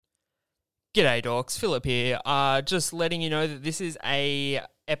G'day, dorks. Philip here. Just letting you know that this is a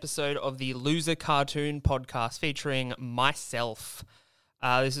episode of the Loser Cartoon podcast featuring myself.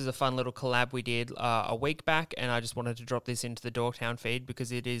 This is a fun little collab we did a week back, and I just wanted to drop this into the Dorktown feed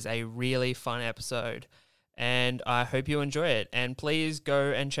because it is a really fun episode, and I hope you enjoy it. And please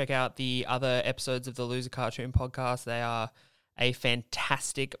go and check out the other episodes of the Loser Cartoon podcast. They are a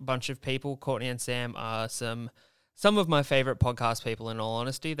fantastic bunch of people. Courtney and Sam are some of my favorite podcast people, in all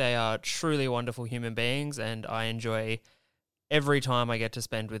honesty. They are truly wonderful human beings, and I enjoy every time I get to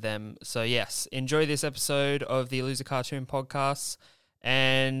spend with them. So yes, enjoy this episode of the Loser Cartoon podcast,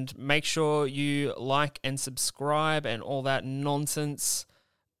 and make sure you like and subscribe and all that nonsense.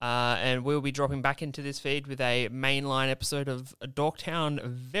 And we'll be dropping back into this feed with a mainline episode of Dorktown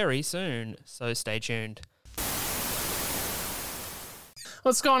very soon, so stay tuned.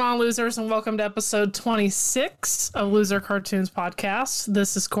 What's going on, losers, and welcome to episode 26 of Loser Cartoons podcast.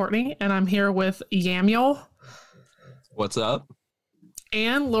 This is Courtney, and I'm here with Yamiel. What's up?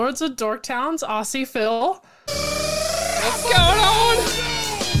 And Lords of Dorktown's Aussie Phil. What's going on?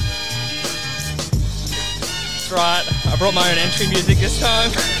 That's right, I brought my own entry music this time.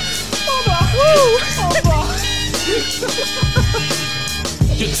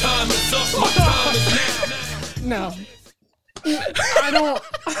 Your time is up, my time is now. No. I don't.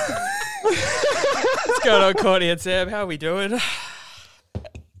 What's going on, Courtney and Sam? How are we doing?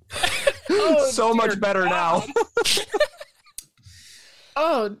 So much better now.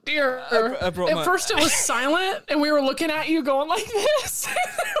 Oh, dear. I brought At first it was silent, and we were looking at you going like this. There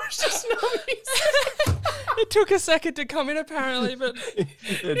was just no music. It took a second to come in, apparently, but It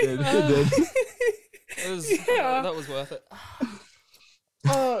did. that was worth it.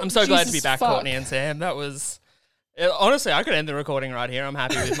 I'm so glad to be back, Courtney and Sam. That was... Honestly, I could end the recording right here. I'm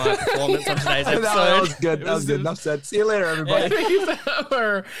happy with my performance on today's episode. That was good. That was good. Enough said. See you later, everybody. I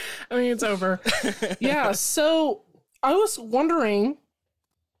think it's over. Yeah, so I was wondering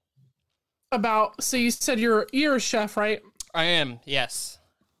about, so you said you're a chef, right? I am, yes.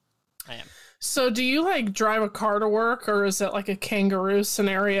 I am. So do you like drive a car to work, or is it like a kangaroo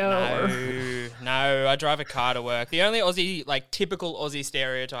scenario? No, I drive a car to work. The only Aussie, like typical Aussie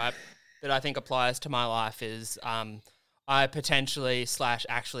stereotype that I think applies to my life is I potentially /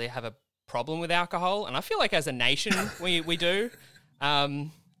 actually have a problem with alcohol. And I feel like as a nation, we do.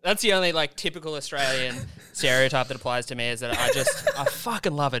 That's the only like typical Australian stereotype that applies to me, is that I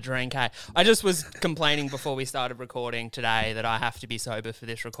fucking love a drink. Hey, I just was complaining before we started recording today that I have to be sober for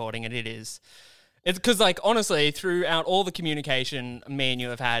this recording, and it is. It's because, like, honestly, throughout all the communication me and you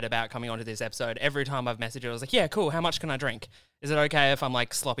have had about coming onto this episode, every time I've messaged you, I was like, yeah, cool, how much can I drink? Is it okay if I'm,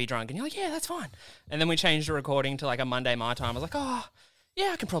 like, sloppy drunk? And you're like, yeah, that's fine. And then we changed the recording to, like, a Monday my time. I was like, oh, yeah,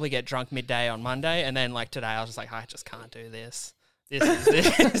 I can probably get drunk midday on Monday. And then, like, today I was just like, I just can't do this.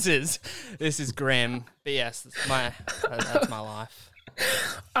 This is grim. But yes, that's my life.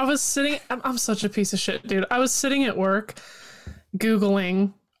 I was sitting, I'm such a piece of shit, dude. I was sitting at work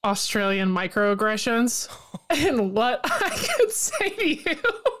Googling Australian microaggressions and what I could say to you.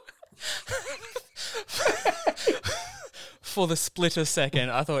 For the split second,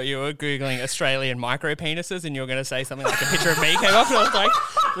 I thought you were Googling Australian micro penises and you were going to say something like a picture of me came up, and I was like,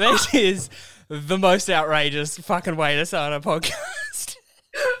 this is the most outrageous fucking way to start a podcast.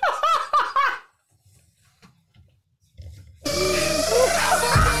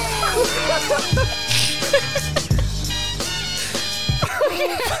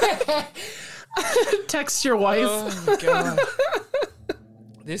 Text your wife. Oh, God.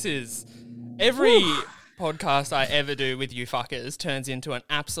 This is... Every podcast I ever do with you fuckers turns into an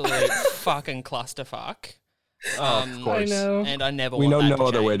absolute fucking clusterfuck. Of course. I know. And I never We want know that no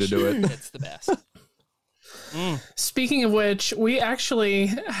to other way to change. do it. It's the best. Speaking of which, we actually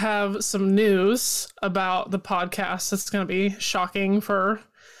have some news about the podcast that's going to be shocking for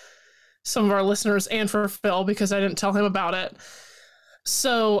some of our listeners and for Phil, because I didn't tell him about it.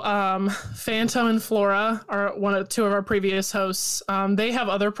 So, Phantom and Flora are two of our previous hosts. They have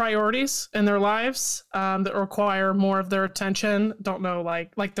other priorities in their lives that require more of their attention. Don't know,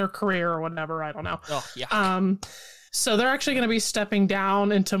 like their career or whatever. I don't know. Oh, yeah. So they're actually going to be stepping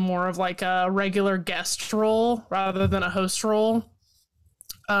down into more of like a regular guest role rather than a host role.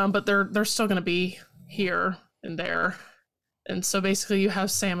 But they're still going to be here and there. And so basically you have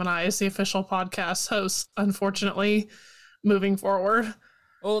Sam and I as the official podcast hosts, unfortunately, moving forward.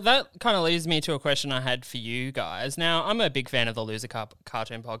 Well, that kind of leads me to a question I had for you guys. Now, I'm a big fan of the Loser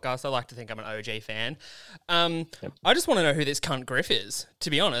Cartoon podcast. I like to think I'm an OG fan. I just want to know who this cunt Griff is, to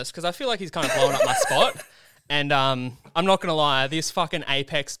be honest, because I feel like he's kind of blowing up my spot. And I'm not going to lie, this fucking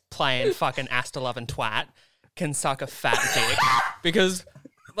Apex playing fucking Asta loving twat can suck a fat dick, because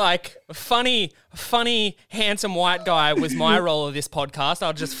like funny, handsome white guy was my role of this podcast.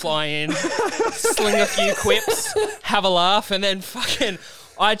 I'll just fly in, sling a few quips, have a laugh, and then fucking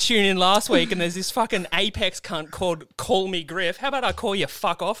I tune in last week and there's this fucking Apex cunt called Call Me Griff. How about I call you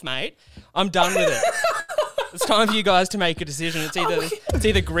fuck off, mate? I'm done with it. It's time for you guys to make a decision. It's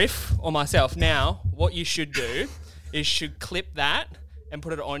either Griff or myself. Now, what you should do is should clip that and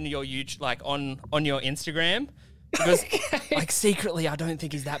put it on your YouTube, like on your Instagram, because like secretly I don't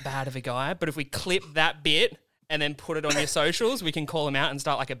think he's that bad of a guy. But if we clip that bit and then put it on your socials, we can call him out and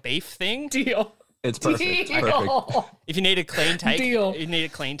start like a beef thing. Deal. It's perfect. Deal. Perfect. If you need a clean take, Deal.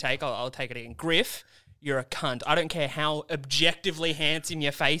 I'll take it in. Griff, you're a cunt. I don't care how objectively handsome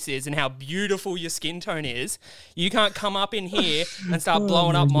your face is and how beautiful your skin tone is. You can't come up in here and start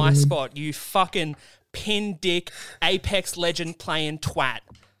blowing up my spot. You fucking pin dick Apex Legend playing twat.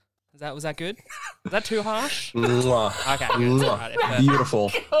 Was that good? Was that too harsh? Mwah. Okay. Good. Right,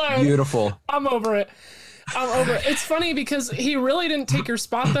 Beautiful. Beautiful. I'm over it. It's funny because he really didn't take your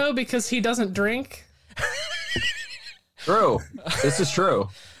spot though, because he doesn't drink. True. This is true.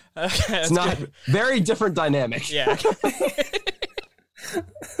 Okay, It's not very different dynamic. Yeah.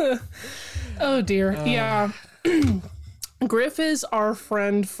 Oh dear. Yeah. Griff is our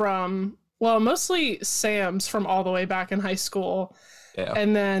friend from, well, mostly Sam's from all the way back in high school. Yeah.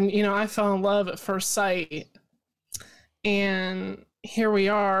 And then, I fell in love at first sight. And here we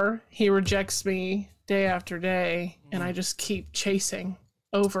are. He rejects me day after day. And I just keep chasing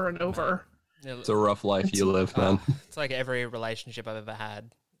over and over. It's a rough life you live, man. It's like every relationship I've ever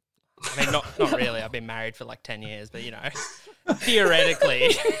had. I mean, not really. I've been married for like 10 years, but theoretically.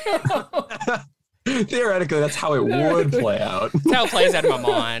 Theoretically, that's how it would play out. That's how it plays out in my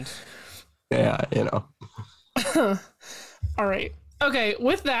mind. Yeah, All right. Okay,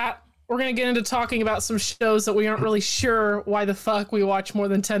 with that, we're going to get into talking about some shows that we aren't really sure why the fuck we watch more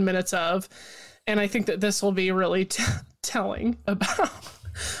than 10 minutes of. And I think that this will be really telling about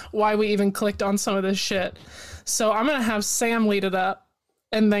why we even clicked on some of this shit. So I'm going to have Sam lead it up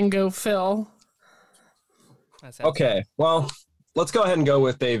and then go Phil. Okay, well, let's go ahead and go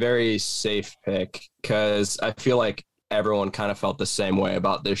with a very safe pick, because I feel like everyone kind of felt the same way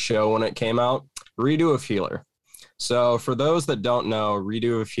about this show when it came out. Redo of Healer. So for those that don't know,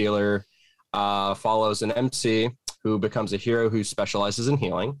 Redo of Healer follows an MC who becomes a hero who specializes in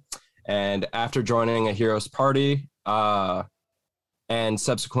healing. And after joining a hero's party and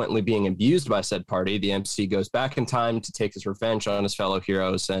subsequently being abused by said party, the MC goes back in time to take his revenge on his fellow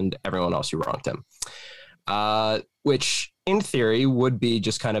heroes and everyone else who wronged him. Which in theory would be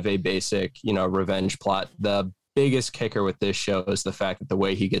just kind of a basic, revenge plot. The biggest kicker with this show is the fact that the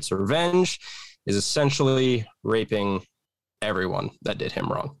way he gets revenge is essentially raping everyone that did him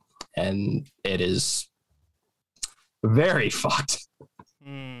wrong. And it is very fucked.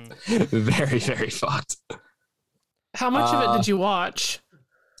 Very, very fucked. How much of it did you watch?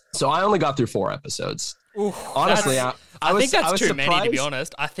 So I only got through 4 episodes. Ooh, honestly, I think that's too many, to be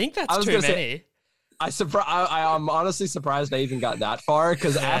honest. I think that's too many. I'm honestly surprised I even got that far,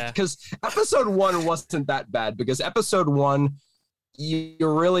 because episode 1 wasn't that bad, because episode 1, you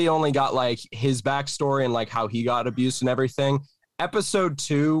really only got like his backstory and like how he got abused and everything. Episode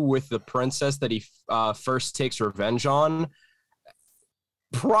 2 with the princess that he first takes revenge on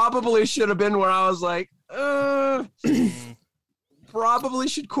probably should have been where I was like, probably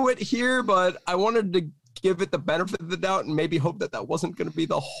should quit here, but I wanted to give it the benefit of the doubt and maybe hope that wasn't going to be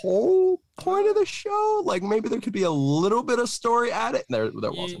the whole point of the show. Like maybe there could be a little bit of story at it. There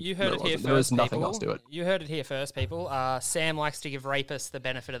wasn't. You heard it here first. There was nothing else to it. You heard it here first, people. Sam likes to give rapists the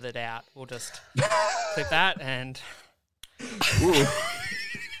benefit of the doubt. We'll just clip that and. Ooh.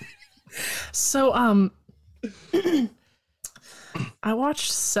 So I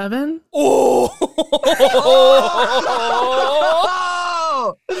watched 7. Oh!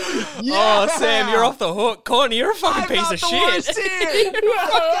 Yeah! Oh, Sam, you're off the hook. Courtney, you're a fucking piece of shit.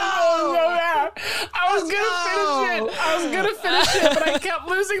 I was gonna finish it, but I kept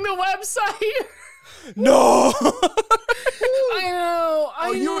losing the website. No.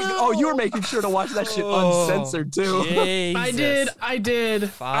 I know. You were making sure to watch that shit uncensored too. Jesus. I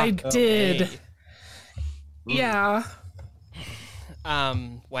did. Me. Yeah.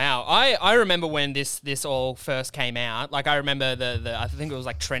 Wow. I remember when this all first came out. Like I remember the I think it was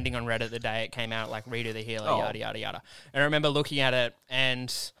like trending on Reddit the day it came out, like Redo the Healer, yada yada yada. And I remember looking at it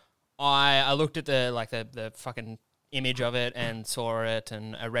and I looked at the fucking image of it and saw it,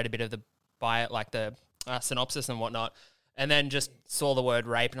 and I read a bit of the the synopsis and whatnot, and then just saw the word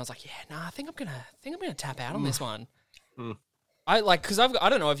rape and I was like, I think I'm gonna tap out on this one. Because I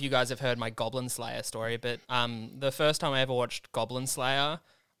don't know if you guys have heard my Goblin Slayer story, but the first time I ever watched Goblin Slayer,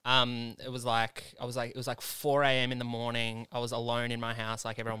 It was like 4 a.m. in the morning. I was alone in my house,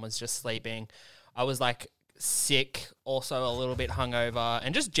 like everyone was just sleeping. I was like sick, also a little bit hungover,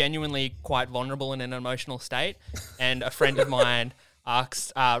 and just genuinely quite vulnerable in an emotional state. And a friend of mine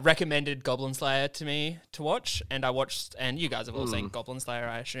recommended Goblin Slayer to me to watch, and I watched. And you guys have all seen Goblin Slayer,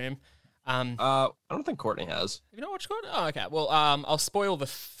 I assume. I don't think Courtney has. Have you not watched Goblin? Oh, okay. Well, I'll spoil the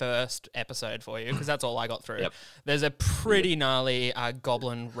first episode for you because that's all I got through. Yep. There's a pretty gnarly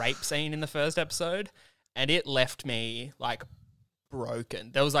goblin rape scene in the first episode, and it left me like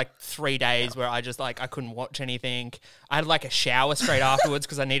broken. There was like 3 days where I just like I couldn't watch anything. I had like a shower straight afterwards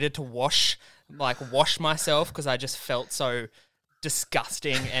because I needed to wash myself because I just felt so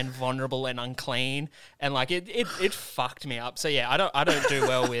disgusting and vulnerable and unclean, and like it fucked me up. So yeah, I don't do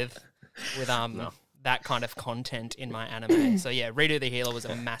well with that kind of content in my anime. So yeah, Redo the Healer was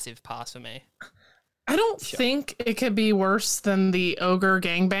a massive pass for me. I don't think it could be worse than the ogre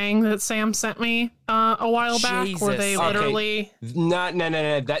gangbang that Sam sent me a while back, where they literally No.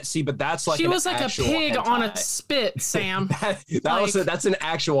 But that's like she was like a actual pig hentai. on a spit, Sam. That's an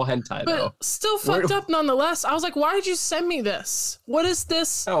actual hentai, But though. still fucked up nonetheless. I was like, why did you send me this? What is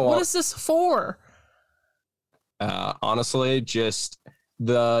this? Oh, well. What is this for? Honestly, just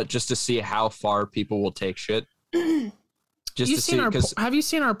to see how far people will take shit. Just to see, have you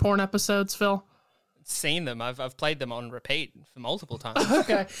seen our porn episodes, Phil? Seen them. I've played them on repeat for multiple times.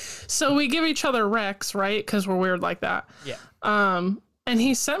 Okay, so we give each other recs, right? Because we're weird like that. Yeah. And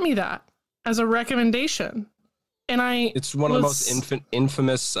he sent me that as a recommendation, and it's one of the most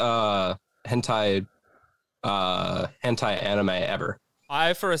infamous hentai anime ever.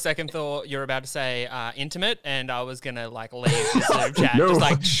 I, for a second, thought you were about to say intimate, and I was going to, like, leave this chat. No, just,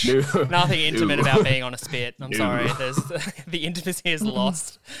 like, nothing intimate about being on a spit. I'm sorry. The intimacy is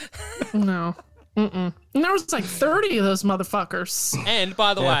lost. No. And there was, like, 30 of those motherfuckers. And,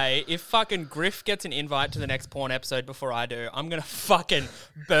 by the way, if fucking Griff gets an invite to the next porn episode before I do, I'm going to fucking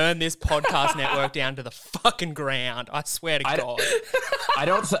burn this podcast network down to the fucking ground. I swear to God. I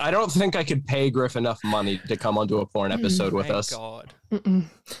don't think I could pay Griff enough money to come onto a porn episode with us. God.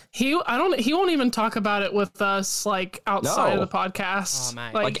 He won't even talk about it with us, like, outside of the podcast. Oh,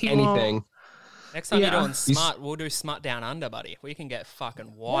 mate. Like anything. Next time you're doing smut, we'll do smut down under, buddy. We can get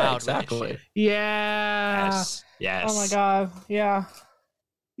fucking wild. Exactly. With this shit. Yeah. Yes. Oh my God. Yeah.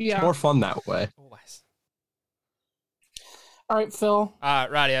 It's more fun that way. Always. All right, Phil.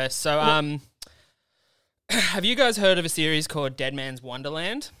 Rightio. So, have you guys heard of a series called Dead Man's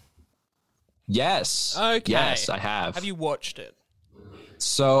Wonderland? Yes. Okay. Yes, I have. Have you watched it?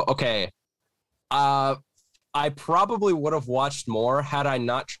 So, okay. I probably would have watched more had I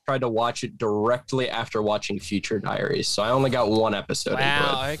not tried to watch it directly after watching Future Diaries. So I only got one episode into it.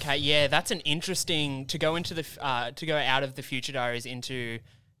 Wow, okay. Yeah, that's an interesting to go into the to go out of the Future Diaries into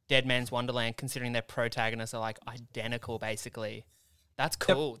Dead Man's Wonderland, considering their protagonists are like identical basically. That's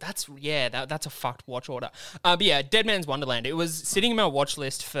cool. Yep. That's a fucked watch order. But yeah, Dead Man's Wonderland. It was sitting in my watch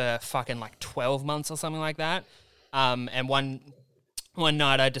list for fucking like 12 months or something like that. And one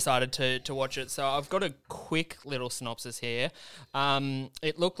night I decided to watch it. So I've got a quick little synopsis here.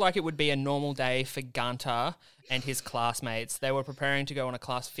 It looked like it would be a normal day for Gunter and his classmates. They were preparing to go on a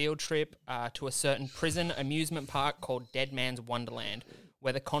class field trip to a certain prison amusement park called Dead Man's Wonderland,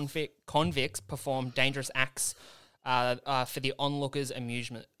 where the convicts perform dangerous acts for the onlookers'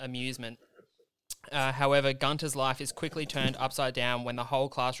 amusement. However, Gunter's life is quickly turned upside down when the whole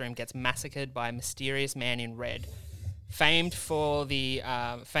classroom gets massacred by a mysterious man in red. Framed for the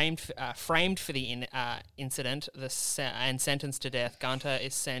incident and sentenced to death, Gunter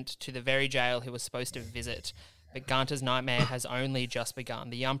is sent to the very jail he was supposed to visit. But Gunter's nightmare has only just begun.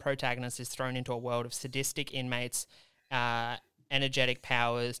 The young protagonist is thrown into a world of sadistic inmates, energetic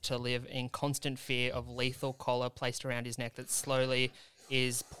powers to live in constant fear of lethal collar placed around his neck that slowly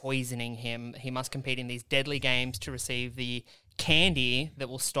is poisoning him. He must compete in these deadly games to receive the candy that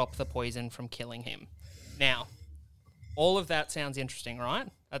will stop the poison from killing him. Now, all of that sounds interesting, right?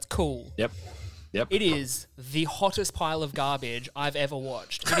 That's cool. Yep. It is the hottest pile of garbage I've ever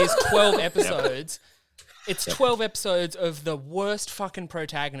watched. It is 12 episodes. It's 12 episodes of the worst fucking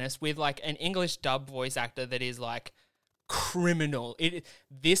protagonist with like an English dub voice actor that is like criminal.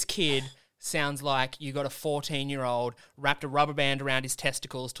 This kid sounds like you got a 14-year-old, wrapped a rubber band around his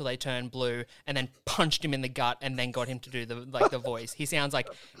testicles till they turn blue, and then punched him in the gut, and then got him to do the voice. He sounds like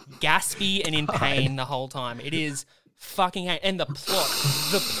gaspy and in pain the whole time. It is fucking hate. And the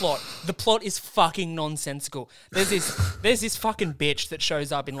plot is fucking nonsensical. There's this fucking bitch that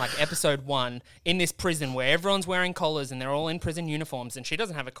shows up in like episode 1 in this prison where everyone's wearing collars and they're all in prison uniforms, and she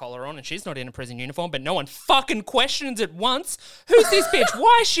doesn't have a collar on and she's not in a prison uniform, but no one fucking questions it once. Who's this bitch?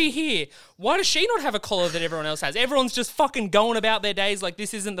 Why is she here? Why does she not have a collar that everyone else has? Everyone's just fucking going about their days like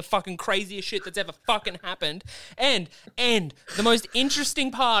this isn't the fucking craziest shit that's ever fucking happened. And the most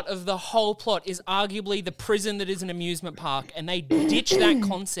interesting part of the whole plot is arguably the prison that is an amusement park, and they ditch that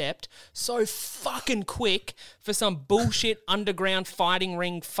concept so fucking quick for some bullshit underground fighting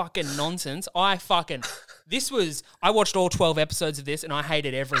ring fucking nonsense. I watched all 12 episodes of this and I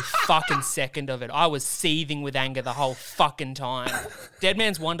hated every fucking second of it. I was seething with anger the whole fucking time. Dead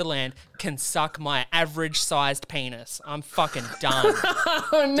Man's Wonderland can suck my average sized penis. I'm fucking done.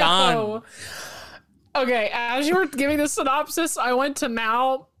 Oh, no. Done. Okay, as you were giving the synopsis, I went to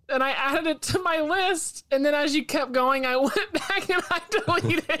Now and I added it to my list. And then as you kept going, I went back and I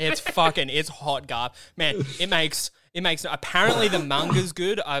deleted it. It's hot garb. Man, it makes apparently the manga's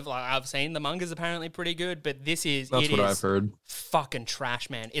good. I've seen the manga's apparently pretty good, but that's what I've heard. Fucking trash,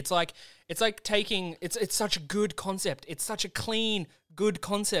 man. It's like taking it's such a good concept. It's such a clean, good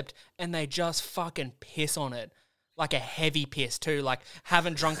concept, and they just fucking piss on it. Like a heavy piss too, like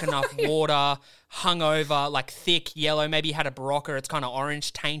haven't drunk enough water, hungover, like thick yellow, maybe had a Barocca, it's kind of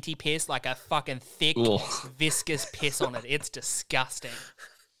orange, tainty piss, like a fucking thick, viscous piss on it. It's disgusting.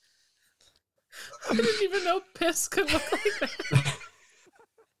 I didn't even know piss could look like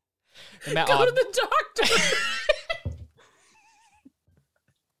that. Go to the doctor.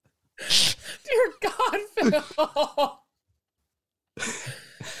 Dear God, Phil.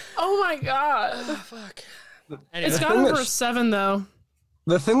 Oh my God. Oh, fuck. Anyway. It's got over 7 though.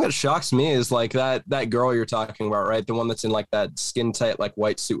 The thing that shocks me is like that girl you're talking about, right? The one that's in like that skin tight, like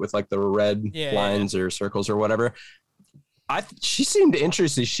white suit with like the red lines or circles or whatever. She seemed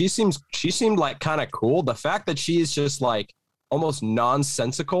interesting. She seemed like kind of cool. The fact that she's just like almost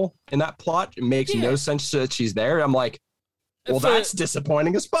nonsensical in that plot, it makes no sense that she's there. I'm like, well, that's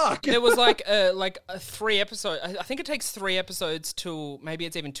disappointing as fuck. There was like a 3 episode. I think it takes 3 episodes to maybe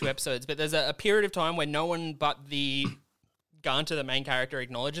it's even 2 episodes, but there's a period of time where no one but the Gunter, the main character,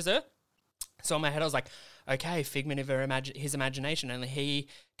 acknowledges her. So in my head, I was like, okay, figment of his imagination, and he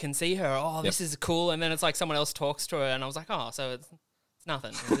can see her. Oh, this is cool. And then it's like someone else talks to her, and I was like, oh, so it's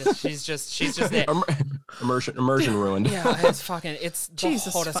nothing. She's just there. Immersion ruined. Yeah, it's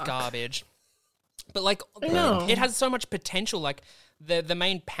the hottest garbage. But like, it has so much potential. Like the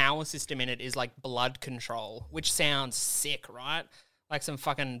main power system in it is like blood control, which sounds sick, right? Like some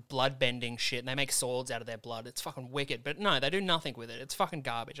fucking blood bending shit. And they make swords out of their blood. It's fucking wicked. But no, they do nothing with it. It's fucking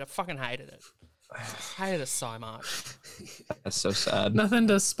garbage. I fucking hated it. I hated it so much. That's so sad. Nothing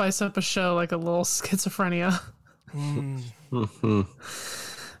to spice up a show like a little schizophrenia. Mm-hmm.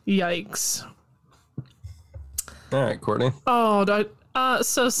 Yikes. All right, Courtney. Oh,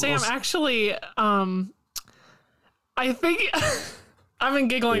 so Sam, actually, I think I've been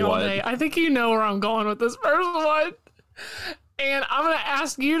giggling all day. I think you know where I'm going with this first one, and I'm gonna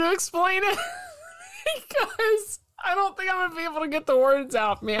ask you to explain it because I don't think I'm gonna be able to get the words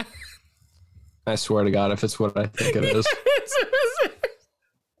out, man. I swear to God, if it's what I think it is.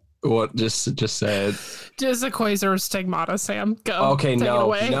 What? Just say it. Just a quasar stigmata, Sam. Go. Okay,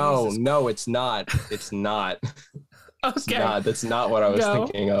 no, it's not. It's not. Okay. That's not what I was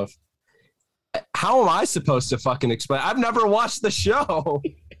thinking of. How am I supposed to fucking explain? I've never watched the show.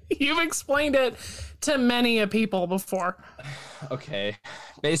 You've explained it to many people before. Okay.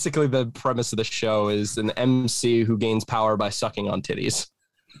 Basically, the premise of the show is an MC who gains power by sucking on titties.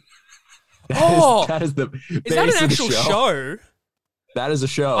 That is the is that an actual show? That is a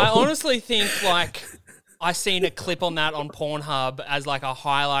show. I honestly think like I seen a clip on that on Pornhub as like a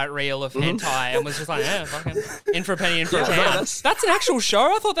highlight reel of hentai and was just like, yeah, fucking in for a penny, in for a pound. That's an actual show?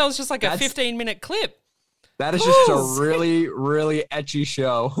 I thought that was just like a 15-minute clip. That is just a really, really ecchi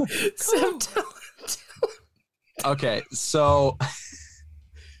show. Okay, so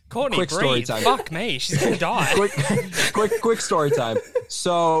Courtney, quick story time. Fuck me, she's gonna die. quick story time.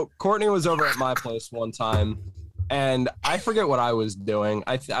 So Courtney was over at my place one time, and I forget what I was doing.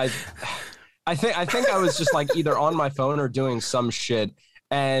 I think I was just like either on my phone or doing some shit.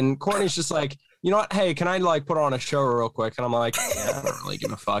 And Courtney's just like, you know what? Hey, can I like put on a show real quick? And I'm like, yeah, I don't really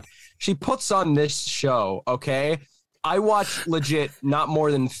give a fuck. She puts on this show. Okay. I watched legit not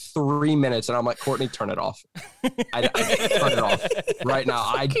more than 3 minutes, and I'm like, Courtney, turn it off. I turn it off right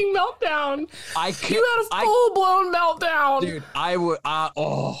now. Fucking meltdown. You had a full-blown meltdown. Dude,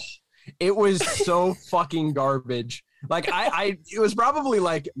 it was so fucking garbage. Like it was probably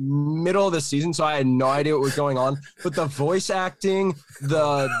like middle of the season, so I had no idea what was going on. But the voice acting,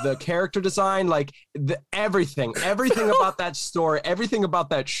 the character design, like everything about that story, everything about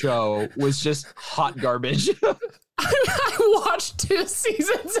that show was just hot garbage. I watched 2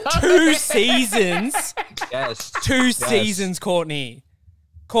 seasons of Two it. seasons? Yes. Two seasons, Courtney.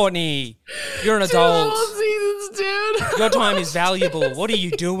 Courtney, you're an 2 adult. whole seasons, dude. Your time is valuable. What are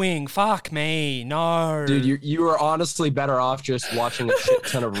you doing? Fuck me. No. Dude, you were honestly better off just watching a shit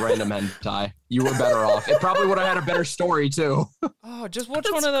ton of random hentai. You were better off. It probably would have had a better story too. Oh, just watch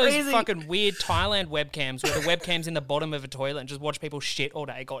That's one of those crazy. fucking weird Thailand webcams where the webcam's in the bottom of a toilet and just watch people shit all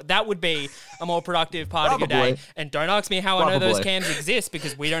day. God, that would be a more productive part of your day. Probably. And don't ask me how I know those Probably. cams exist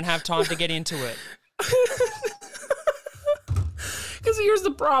because we don't have time to get into it. Because here's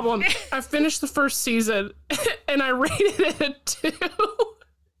the problem. I finished the first season and I rated it a 2. But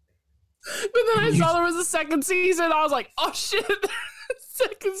then I saw there was a second season. I was like, oh shit,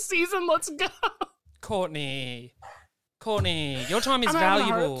 second season, let's go. Courtney, your time is I'm having a heart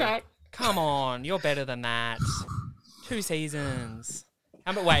valuable. attack. Come on, you're better than that. 2 seasons.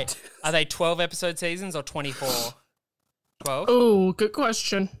 Wait, are they 12-episode seasons or 24? 12? Oh, good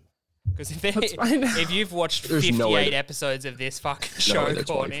question. Because Let's find out. if you've watched There's 58 no way episodes of this fucking No, show, they're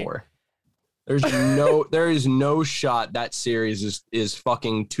Courtney. 24. There is no shot that series is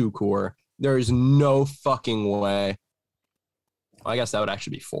fucking 2 core. There is no fucking way. I guess that would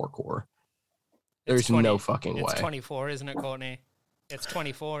actually be 4 core. There's 20 no fucking way. It's 24, isn't it, Courtney? It's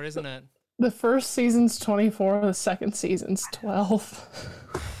 24, isn't it? The first season's 24, the second season's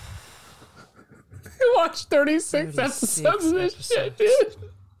 12. I watched 36 episodes of this shit, dude.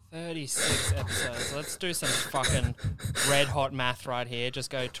 36 episodes. Let's do some fucking red hot math right here. Just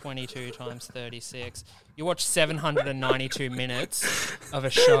go 22 times 36. You watch 792 minutes of a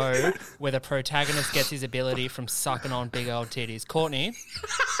show where the protagonist gets his ability from sucking on big old titties. Courtney,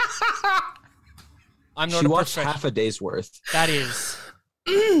 I'm not She a watched professional. half a day's worth. That is.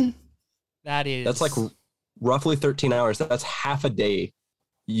 That's like roughly 13 hours. That's half a day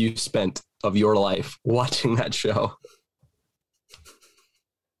you spent of your life watching that show.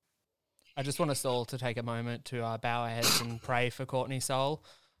 I just want us all to take a moment to bow our heads and pray for Courtney's soul.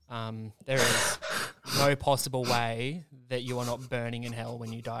 There is no possible way that you are not burning in hell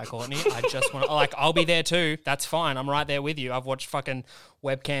when you die, Courtney. I just want to, I'll be there too. That's fine. I'm right there with you. I've watched fucking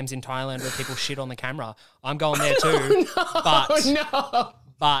webcams in Thailand where people shit on the camera. I'm going there too. No,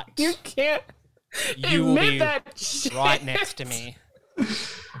 But you can't you will admit be that shit. right next to me.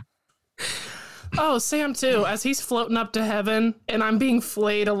 Oh, Sam too. As he's floating up to heaven and I'm being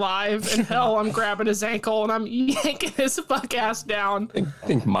flayed alive in hell, I'm grabbing his ankle and I'm yanking his fuck ass down. I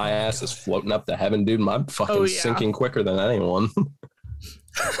think my ass is floating up to heaven, dude. I'm fucking Oh, yeah. sinking quicker than anyone.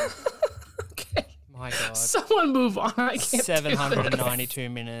 Okay, My God. someone move on. I can't do this. 792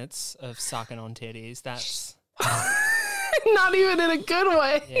 minutes of sucking on titties. That's, Not even in a good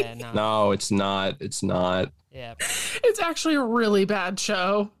way. yeah, no. No, it's not. It's not. Yeah. It's actually a really bad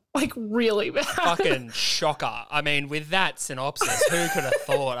show. Like, really bad. Fucking shocker. I mean, with that synopsis, who could have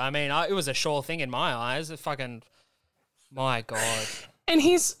thought? I mean, it was a sure thing in my eyes. It fucking, my God. And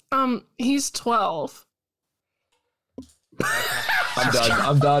he's 12. I'm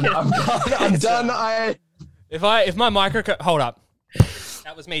done. I'm done. If my microphone, hold up.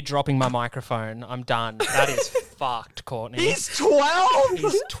 That was me dropping my microphone. I'm done. That is fucked, Courtney. He's 12.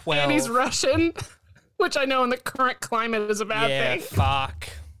 He's 12. And he's Russian, which I know in the current climate is a bad yeah, thing. fuck.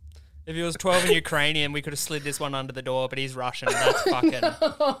 If he was 12 and Ukrainian, we could have slid this one under the door, but he's Russian. That's fucking.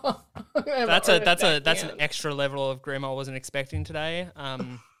 That's an extra level of grim I wasn't expecting today.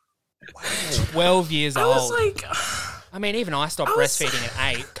 12 years I old. was like, I mean, even I stopped I was- breastfeeding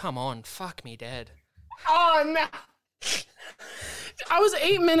at 8. Come on, fuck me dead. oh no. I was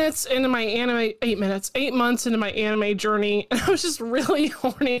 8 months into my anime journey, and I was just really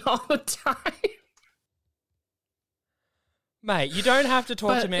horny all the time. Mate, you don't have to talk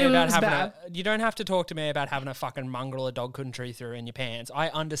But to me it about was having bad. you don't have to talk to me about having a fucking mongrel a dog couldn't tree through in your pants. I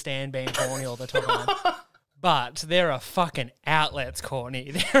understand being horny all the time. But there are fucking outlets,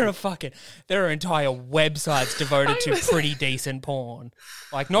 Courtney. There are entire websites devoted to pretty decent porn.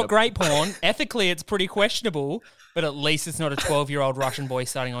 Like, not great porn. Ethically, it's pretty questionable, but at least it's not a 12-year-old Russian boy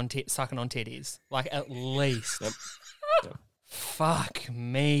sucking on titties. Like, at least. Yep. Fuck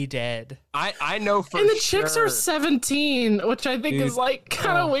me dead. I know for And the sure. chicks are 17, which I think is Dude. like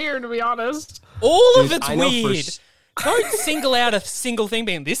kind of weird, to be honest. All of Dude, it's I know for weird. Don't single out a single thing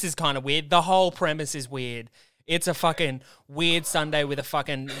being this is kind of weird. The whole premise is weird. It's a fucking weird Sunday with a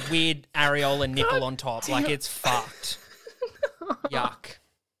fucking weird areola nipple on top. Like, it's fucked. Yuck.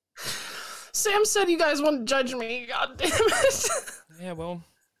 Sam said you guys wouldn't judge me. God damn it. Yeah, well,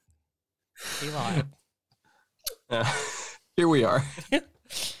 he lied. Here we are.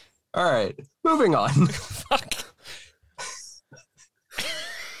 All right, moving on. Fuck.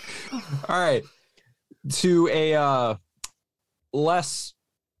 All right, to a less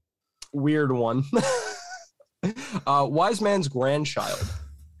weird one. Wise Man's Grandchild.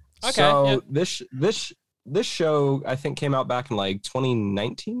 Okay. So this show I think came out back in like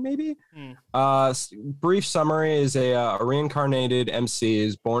 2019 maybe. Brief summary is a reincarnated MC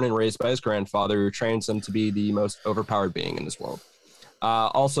is born and raised by his grandfather who trains him to be the most overpowered being in this world.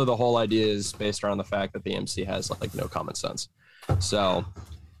 Also the whole idea is based around the fact that the MC has like no common sense. So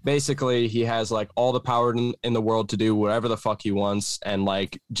basically he has like all the power in the world to do whatever the fuck he wants and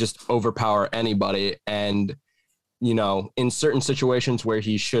like just overpower anybody. And you know, in certain situations where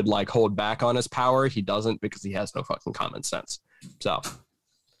he should like hold back on his power, he doesn't because he has no fucking common sense. So,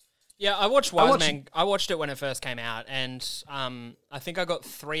 yeah, I watched Wise Man. I watched it when it first came out, and I think I got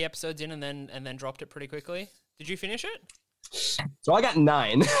 3 episodes in, and then dropped it pretty quickly. Did you finish it? So I got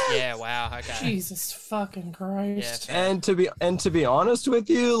 9. Yeah. Wow. Okay. Jesus fucking Christ. Yeah, and to be honest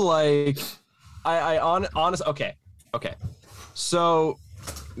with you, like, honest. Okay. So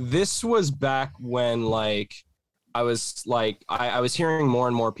this was back when like. I was hearing more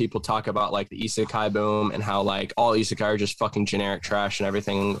and more people talk about like the isekai boom and how like all isekai are just fucking generic trash and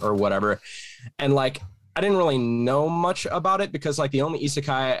everything or whatever. And like, I didn't really know much about it because like the only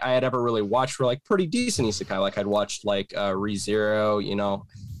isekai I had ever really watched were like pretty decent isekai. Like I'd watched like ReZero, you know,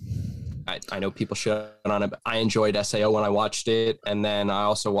 I know people shit on it, but I enjoyed SAO when I watched it. And then I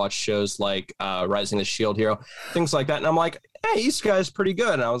also watched shows like Rising the Shield Hero, things like that. And I'm like, hey, isekai is pretty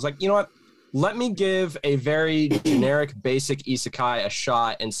good. And I was like, you know what? Let me give a very generic, basic isekai a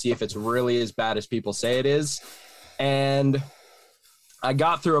shot and see if it's really as bad as people say it is. And I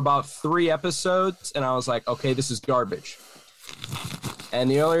got through about 3 episodes, and I was like, okay, this is garbage. And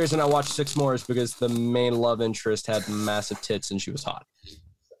the only reason I watched 6 more is because the main love interest had massive tits and she was hot.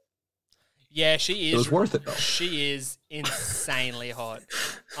 Yeah, she is. It was worth it, though. She is insanely hot.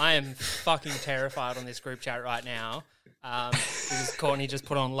 I am fucking terrified on this group chat right now. Because Courtney just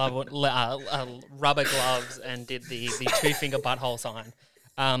put on rubber gloves and did the 2-finger butthole sign.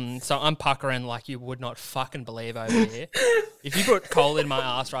 So I'm puckering like you would not fucking believe over here. If you put coal in my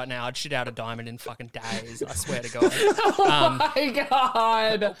ass right now, I'd shit out a diamond in fucking days. I swear to God. Oh my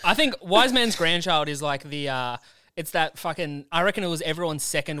God. I think Wise Man's Grandchild is like the... it's that fucking... I reckon it was everyone's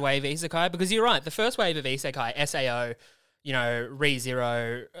second wave isekai, because you're right. The first wave of isekai, SAO... you know,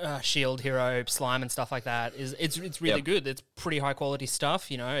 ReZero, Shield Hero, Slime and stuff like that it's really good. It's pretty high quality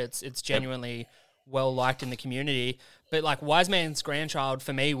stuff, you know. It's genuinely well liked in the community. But like Wise Man's Grandchild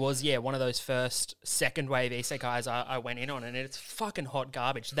for me was one of those first second wave isekais I went in on, and it's fucking hot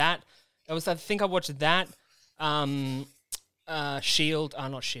garbage. I think I watched that Shield,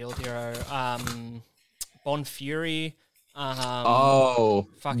 not Shield Hero, Bon Fury. The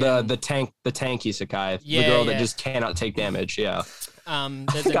tank isekai, the girl that just cannot take damage. I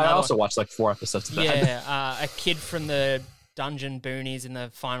think I also watched like 4 episodes of that. A kid from the dungeon boonies in the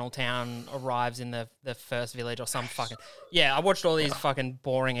final town arrives in the first village or some fucking... I watched all these fucking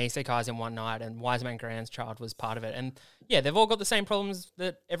boring isekais in one night, and Wise Man Grandchild was part of it. And they've all got the same problems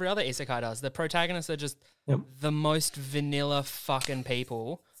that every other isekai does. The protagonists are just the most vanilla fucking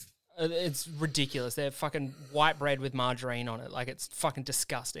people. It's ridiculous. They're fucking white bread with margarine on it. Like, it's fucking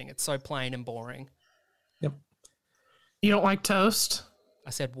disgusting. It's so plain and boring. Yep. You don't like toast? I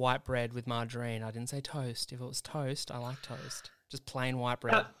said white bread with margarine. I didn't say toast. If it was toast, I like toast. Just plain white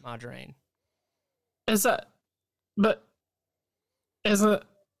bread, margarine. That's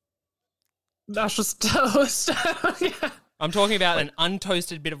just toast. I'm talking about an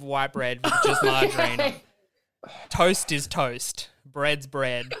untoasted bit of white bread with just margarine on it. Toast is toast. Bread's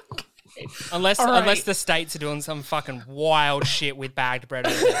bread. Unless the States are doing some fucking wild shit with bagged bread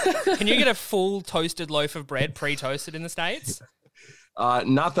over there. Can you get a full toasted loaf of bread pre-toasted in the States?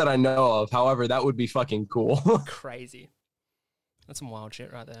 Not that I know of. However, that would be fucking cool. Crazy. That's some wild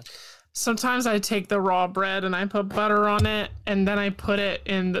shit right there. Sometimes I take the raw bread and I put butter on it, and then I put it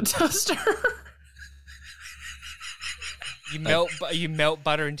in the toaster. You melt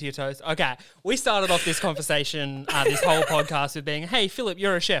butter into your toast. Okay, we started off this conversation, this whole podcast with being, hey, Philip,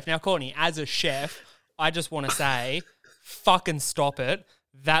 you're a chef. Now, Courtney, as a chef, I just want to say, fucking stop it.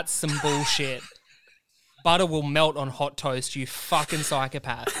 That's some bullshit. Butter will melt on hot toast, you fucking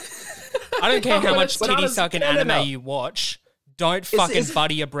psychopath. I don't care how much titty sucking anime you watch. Don't fucking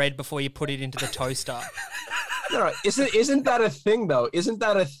butter your bread before you put it into the toaster. No, isn't that a thing though? Isn't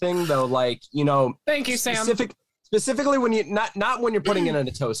that a thing though? Like, you know, thank you, Sam. Specifically when you not when you're putting it in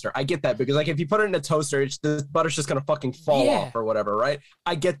a toaster. I get that because like if you put it in a toaster, the butter's just gonna fucking fall off or whatever, right?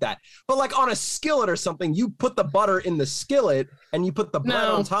 I get that. But like on a skillet or something, you put the butter in the skillet and you put the bread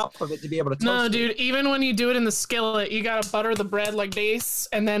on top of it to be able to toast it. No, dude, even when you do it in the skillet, you gotta butter the bread like base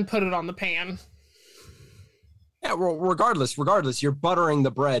and then put it on the pan. Yeah, well, regardless, you're buttering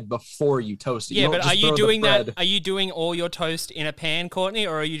the bread before you toast it. Yeah, but are you doing that? Are you doing all your toast in a pan, Courtney,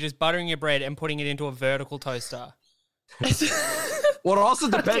 or are you just buttering your bread and putting it into a vertical toaster? Well, it also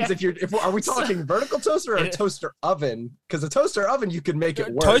depends if are we talking vertical toaster or a toaster oven? Because a toaster oven you can make it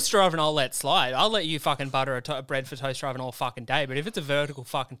work. Toaster oven, I'll let slide. I'll let you fucking butter a bread for toaster oven all fucking day. But if it's a vertical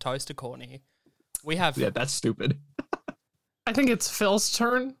fucking toaster, Courtney, we have. Yeah, that's stupid. I think it's Phil's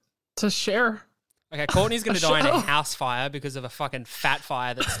turn to share. Okay, Courtney's going to die in a house fire because of a fucking fat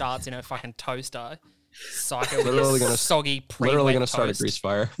fire that starts in a fucking toaster. Psycho, literally going to soggy, literally going to start a grease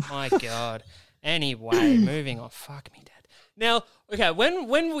fire. My God. Anyway, moving on. Fuck me, Dad. Now, okay,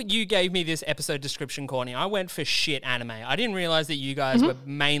 when you gave me this episode description, Courtney, I went for shit anime. I didn't realize that you guys were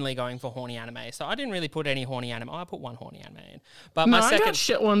mainly going for horny anime, so I didn't really put any horny anime. I put one horny anime in. But no, I got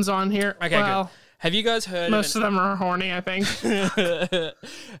shit ones on here. Okay, good. Have you guys heard? Most of them are horny, I think.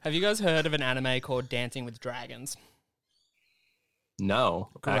 Have you guys heard of an anime called Dancing with Dragons? No,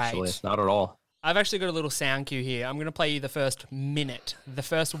 actually, not at all. I've actually got a little sound cue here. I'm going to play you the first 1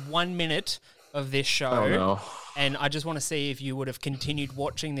 minute of this show. Oh, no. And I just want to see if you would have continued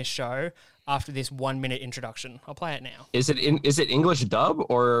watching this show after this 1 minute introduction. I'll play it now. Is it English dub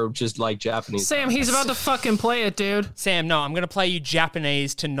or just like Japanese? Sam, he's about to fucking play it, dude. Sam, no, I'm going to play you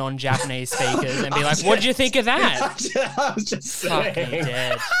Japanese to non-Japanese speakers and be like, what did you think of that? I was just saying. Fuck me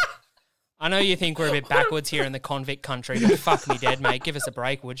dead. I know you think we're a bit backwards here in the convict country, but fuck me dead, mate. Give us a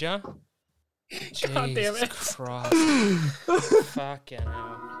break, would you? God damn it. Christ. Fucking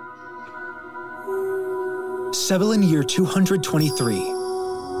hell. Sebelin year 223.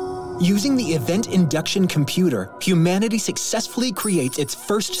 Using the event induction computer, humanity successfully creates its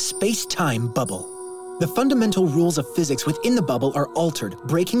first space-time bubble. The fundamental rules of physics within the bubble are altered,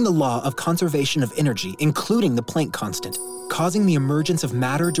 breaking the law of conservation of energy, including the Planck constant, causing the emergence of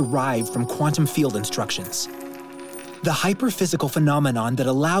matter derived from quantum field instructions. The hyperphysical phenomenon that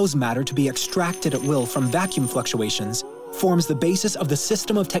allows matter to be extracted at will from vacuum fluctuations forms the basis of the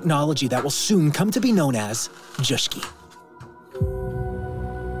system of technology that will soon come to be known as Jushki.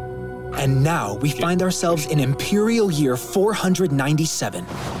 And now we find ourselves in Imperial year 497.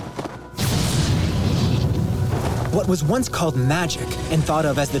 What was once called magic and thought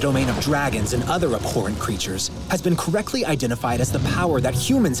of as the domain of dragons and other abhorrent creatures has been correctly identified as the power that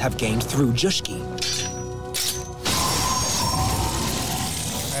humans have gained through Jushki.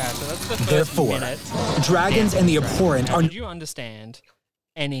 Therefore, dragons and the abhorrent are... Did you understand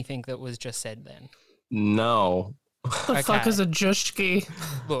anything that was just said then? No. What the fuck is a Jushki?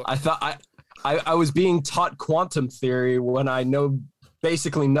 Look, I thought I was being taught quantum theory when I know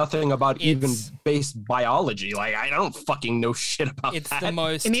basically nothing about even base biology. Like, I don't fucking know shit about it's that. The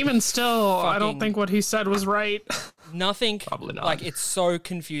most... And even still, I don't think what he said was right. Nothing. Probably not. Like, it's so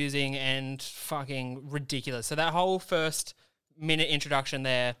confusing and fucking ridiculous. So that whole first minute introduction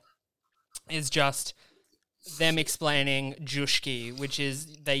there is just them explaining Jushki, which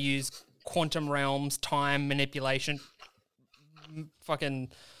is they use quantum realms, time manipulation, fucking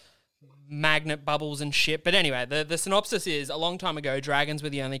magnet bubbles and shit. But anyway, the synopsis is, a long time ago, dragons were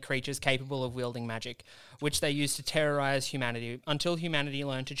the only creatures capable of wielding magic, which they used to terrorize humanity, until humanity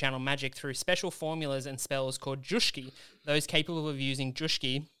learned to channel magic through special formulas and spells called Jushki. Those capable of using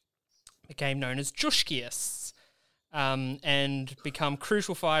Jushki became known as Jushkiists. And become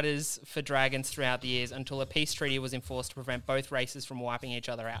crucial fighters for dragons throughout the years until a peace treaty was enforced to prevent both races from wiping each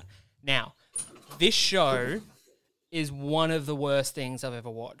other out. Now, this show is one of the worst things I've ever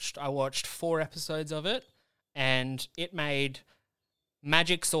watched. I watched 4 episodes of it, and it made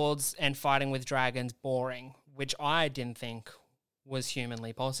magic swords and fighting with dragons boring, which I didn't think was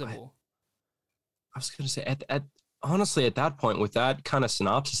humanly possible. I was going to say, honestly, at that point, with that kind of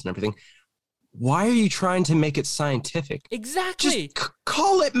synopsis and everything, why are you trying to make it scientific? Exactly. Just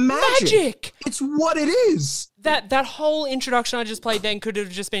call it magic. It's what it is. That whole introduction I just played then could have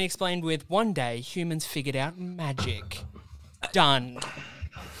just been explained with, one day humans figured out magic. Done.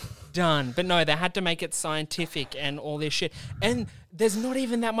 But no, they had to make it scientific and all this shit. And there's not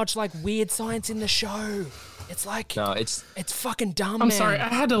even that much like weird science in the show. It's like, no, it's fucking dumb. I'm sorry, I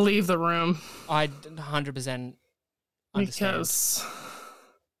had to leave the room. I 100% understand. Because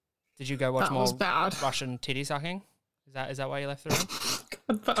did you go watch more bad. Russian titty sucking? Is that why you left the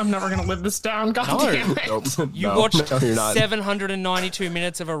room? But I'm never gonna live this down. God damn it! Nope. You watched 792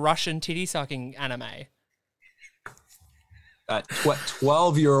 minutes of a Russian titty sucking anime.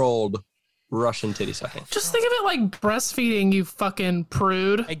 12-year-old Russian titty sucking. Just think of it like breastfeeding, you fucking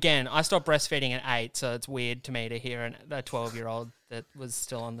prude. Again, I stopped breastfeeding at 8, so it's weird to me to hear a 12-year-old that was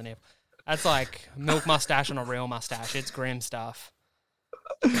still on the nipple. That's like milk mustache on a real mustache. It's grim stuff.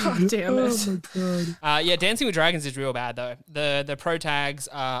 God damn it. Oh my god. Yeah, Dancing with Dragons is real bad though. The pro tags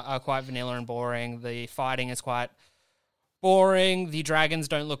are quite vanilla and boring. The fighting is quite boring. The dragons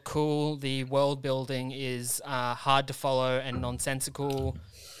don't look cool. The world building is hard to follow and nonsensical.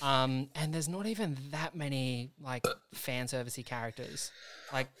 And there's not even that many like fan servicey characters.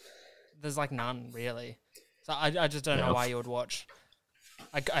 Like there's like none really. So I just don't know why you would watch.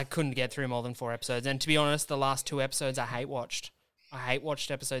 I couldn't get through more than 4 episodes. And to be honest, the last 2 episodes I hate watched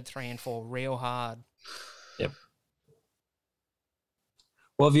episode 3 and 4 real hard. Yep.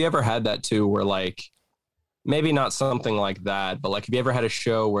 Well, have you ever had that too, where like, maybe not something like that, but like, have you ever had a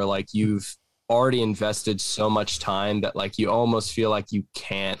show where like you've already invested so much time that like you almost feel like you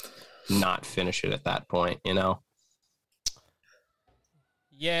can't not finish it at that point, you know?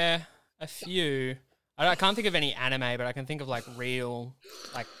 Yeah, a few. I can't think of any anime, but I can think of like real,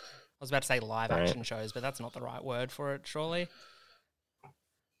 like I was about to say live action shows, but that's not the right word for it, surely.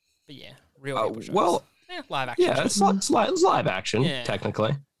 But yeah, real people shows. Well, live action. Yeah, shows. it's live action,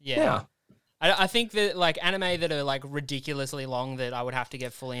 technically. Yeah. I think that like anime that are like ridiculously long that I would have to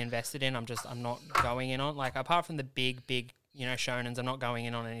get fully invested in, I'm not going in on. Like apart from the big, shonens, I'm not going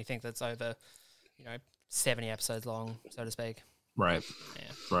in on anything that's over, 70 episodes long, so to speak. Right.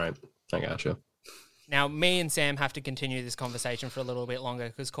 Yeah. Right. I gotcha. Now, me and Sam have to continue this conversation for a little bit longer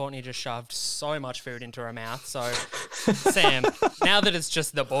because Courtney just shoved so much food into her mouth. So, Sam, now that it's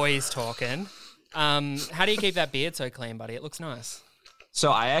just the boys talking, how do you keep that beard so clean, buddy? It looks nice.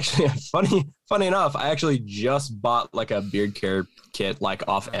 So I actually, funny enough, I actually just bought like a beard care kit like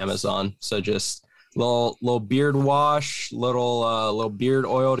off Amazon. So just little beard wash, little beard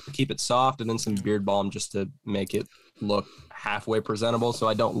oil to keep it soft, and then some beard balm just to make it look halfway presentable so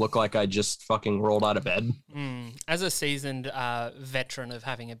I don't look like I just fucking rolled out of bed. As a seasoned veteran of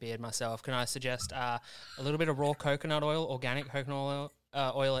having a beard myself, can I suggest a little bit of raw coconut oil, organic coconut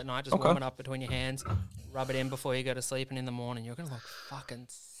oil at night, just warm it up between your hands, rub it in before you go to sleep, and in the morning you're going to look fucking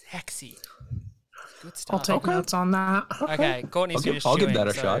sexy. Good stuff. I'll take notes on that. Okay, Courtney's finished I'll give chewing, that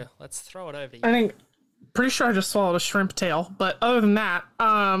a so shot. let's throw it over to you. I think, pretty sure I just swallowed a shrimp tail, but other than that,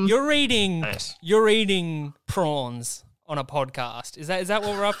 You're eating Nice. prawns on a podcast. Is that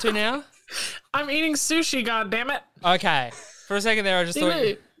what we're up to now? I'm eating sushi, goddammit. Okay. For a second there, I just thought.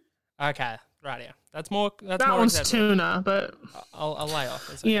 Dude, Okay, right here. That's more. That's that more one's acceptable. tuna, but I'll lay off.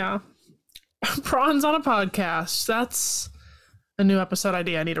 For a second. yeah. Prawns on a podcast. That's a new episode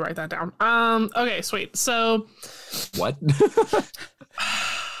idea. I need to write that down. Okay, sweet. So What?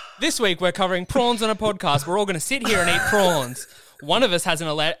 This week we're covering prawns on a podcast. We're all going to sit here and eat prawns. One of us has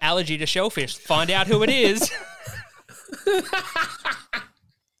an allergy to shellfish. Find out who it is.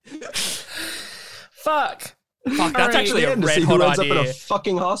 fuck. Fuck, that's right, actually a And to red see hot who ends up in idea. a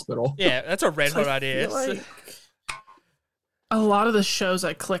fucking hospital. Yeah, that's a red hot I idea. feel like a lot of the shows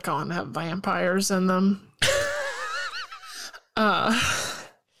I click on have vampires in them.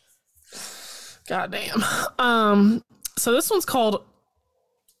 Goddamn. So this one's called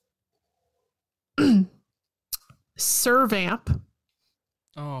Servamp.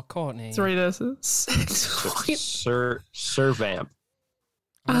 Oh, Courtney. That's what it is. Sir Vamp.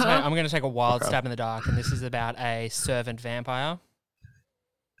 I'm going to take a wild Okay. stab in the dark, and this is about a servant vampire.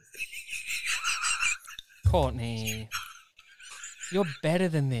 Courtney, you're better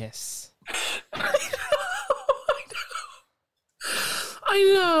than this. I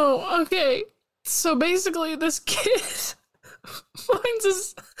know. Okay. So basically this kid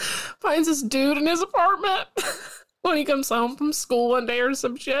finds this dude in his apartment when he comes home from school one day or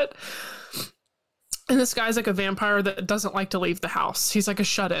some shit. And this guy's like a vampire that doesn't like to leave the house. He's like a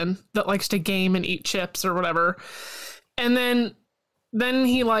shut-in that likes to game and eat chips or whatever. And then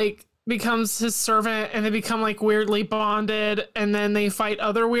he like becomes his servant, and they become like weirdly bonded, and then they fight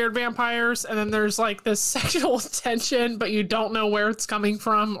other weird vampires, and then there's like this sexual tension, but you don't know where it's coming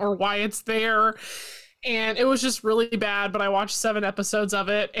from or why it's there. And it was just really bad, but I watched 7 episodes of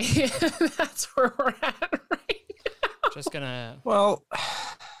it, and that's where we're at right now. Just gonna. Well,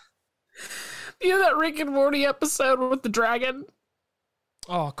 You know that Rick and Morty episode with the dragon?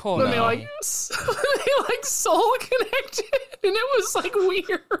 Oh, Courtney. When they like soul connected, and it was like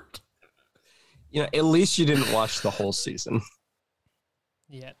weird. you know, at least you didn't watch the whole season.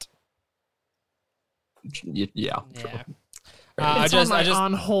 Yet. Yeah. Yeah. I It's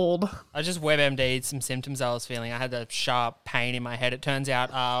on hold. just WebMD'd some symptoms I was feeling. I had a sharp pain in my head. It turns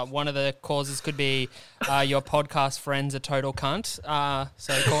out one of the causes could be your podcast friend's a total cunt.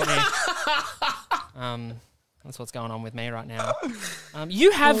 So Courtney, that's what's going on with me right now.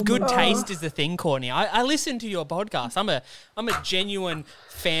 You have good taste is the thing, Courtney. I listen to your podcast. I'm a genuine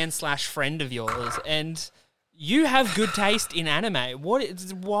fan / friend of yours, and you have good taste in anime.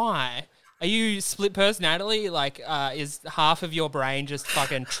 Why? Are you split personality? Like, is half of your brain just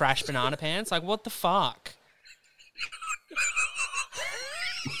fucking trash banana pants? Like, what the fuck?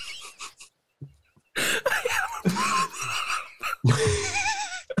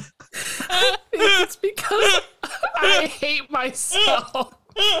 It's because I hate myself.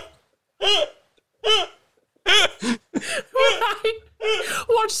 When I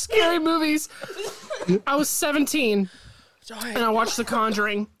watch scary movies, I was 17 and I watched The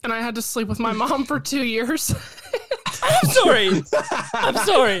Conjuring and I had to sleep with my mom for 2 years. I'm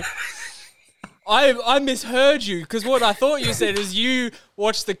sorry. I misheard you, because what I thought you said is you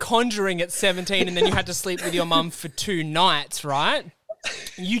watched The Conjuring at 17 and then you had to sleep with your mum for 2 nights, right?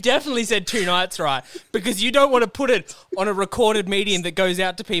 You definitely said 2 nights, right? Because you don't want to put it on a recorded medium that goes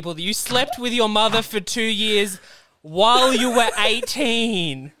out to people that you slept with your mother for 2 years while you were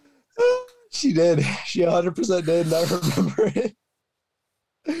 18. She did. She 100% did, and I remember it.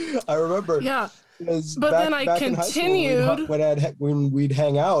 I remember. Yeah. But then I continued. When we'd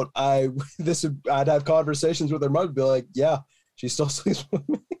hang out, I'd have conversations with her mother, be like, "Yeah, she still sleeps with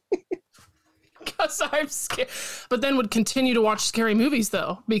me." Because I'm scared. But then would continue to watch scary movies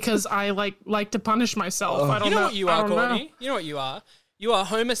though, because I like to punish myself. I don't know. You know what you are, Courtney? You know what you are? You are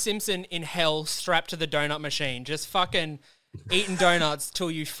Homer Simpson in hell, strapped to the donut machine, just fucking eating donuts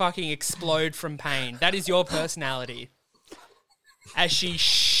till you fucking explode from pain. That is your personality. As she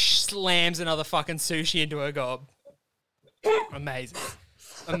slams another fucking sushi into her gob. Amazing.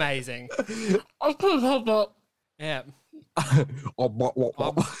 I couldn't help it. Yeah.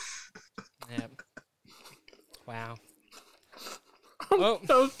 Yeah. Wow. I'm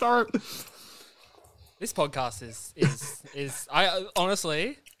so sorry. This podcast is I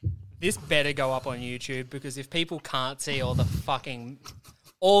honestly, this better go up on YouTube, because if people can't see all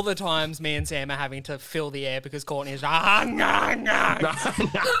the times me and Sam are having to fill the air because Courtney is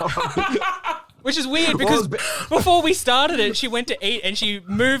which is weird, because before we started it, she went to eat and she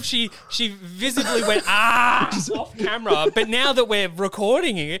moved. She visibly went off camera. But now that we're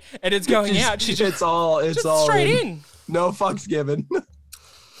recording it and it's going out, she's just, it's all straight in. No fucks given.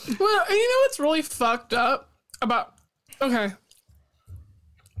 Well, you know what's really fucked up about? Okay.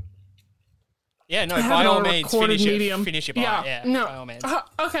 Yeah, no. By all means, finish it. Yeah. No. By all means.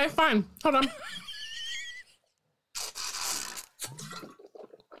 Okay, fine. Hold on.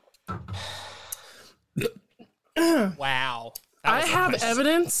 Wow. I have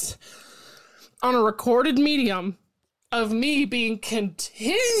evidence on a recorded medium of me being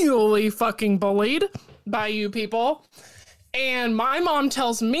continually fucking bullied by you people. And my mom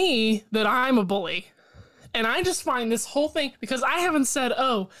tells me that I'm a bully. And I just find this whole thing, because I haven't said,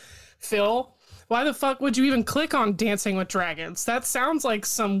 oh, Phil, why the fuck would you even click on Dancing with Dragons? That sounds like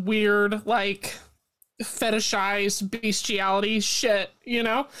some weird, like, fetishized bestiality shit, you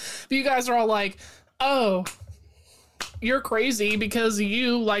know? But you guys are all like, oh, you're crazy because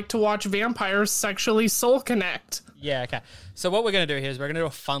you like to watch vampires sexually soul connect. Yeah, okay. So what we're going to do here is we're going to do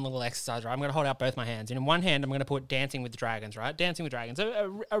a fun little exercise, right? I'm going to hold out both my hands. And in one hand, I'm going to put Dancing with Dragons, right? Dancing with Dragons,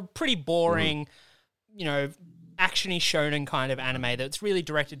 a pretty boring, you know, action-y shonen kind of anime that's really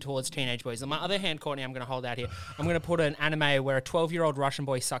directed towards teenage boys. On my other hand, Courtney, I'm going to hold out here. I'm going to put an anime where a 12-year-old Russian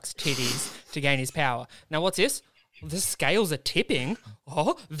boy sucks titties to gain his power. Now, what's this? The scales are tipping.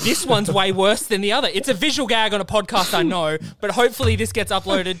 Oh, this one's way worse than the other. It's a visual gag on a podcast, I know, but hopefully this gets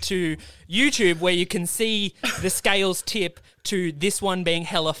uploaded to YouTube where you can see the scales tip to this one being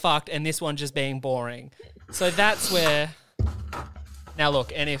hella fucked and this one just being boring. So that's where... Now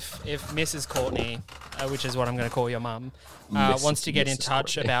look, and if Mrs. Courtney, which is what I'm going to call your mum, wants to get in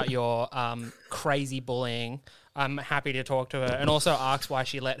touch about your crazy bullying, I'm happy to talk to her, and also asks why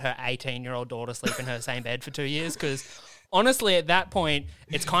she let her 18-year-old daughter sleep in her same bed for 2 years, because honestly, at that point,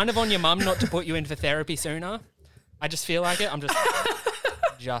 it's kind of on your mum not to put you in for therapy sooner. I just feel like it. I'm just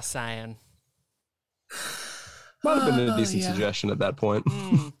saying. Might have been a decent suggestion at that point.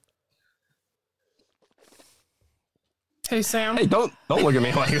 Hey, Sam. Hey, don't look at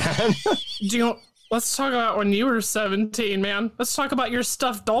me like that. Let's talk about when you were 17, man. Let's talk about your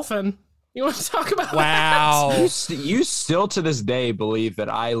stuffed dolphin. You want to talk about that? You still to this day believe that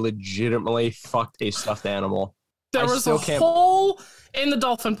I legitimately fucked a stuffed animal. There was a hole in the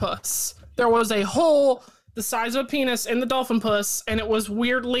dolphin puss. There was a hole the size of a penis in the dolphin puss, and it was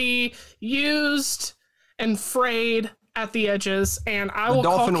weirdly used and frayed at the edges. And I will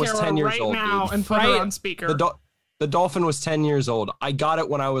call Kara right now and put her on speaker. The dolphin was 10 years old. I got it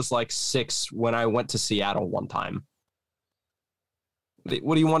when I was like 6 when I went to Seattle one time.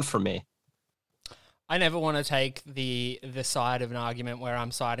 What do you want from me? I never want to take the side of an argument where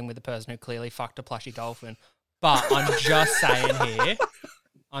I'm siding with the person who clearly fucked a plushy dolphin. But I'm just saying here,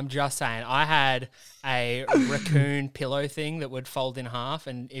 I had a raccoon pillow thing that would fold in half,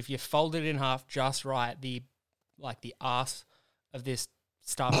 and if you fold it in half just right, the ass of this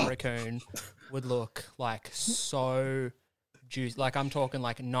stuffed raccoon would look like so juicy. Like I'm talking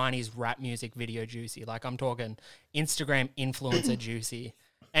like 90s rap music video juicy. Like I'm talking Instagram influencer juicy.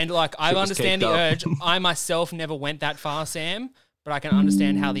 And like I understand the urge. I myself never went that far, Sam, but I can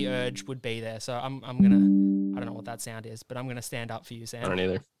understand how the urge would be there. So I'm gonna, I don't know what that sound is, but I'm gonna stand up for you, Sam. I don't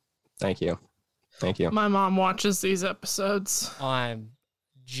either. Thank you. My mom watches these episodes. I'm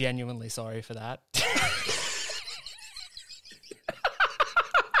genuinely sorry for that.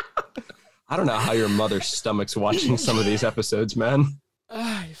 I don't know how your mother stomachs watching some of these episodes, man.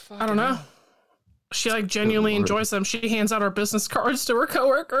 I don't know. She like genuinely enjoys them. She hands out her business cards to her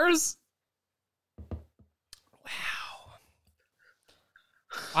coworkers. Wow.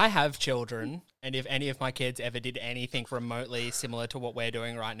 I have children, and if any of my kids ever did anything remotely similar to what we're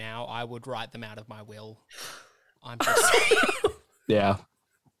doing right now, I would write them out of my will. I'm just saying. Yeah.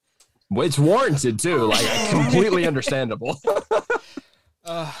 It's warranted too. Like completely understandable.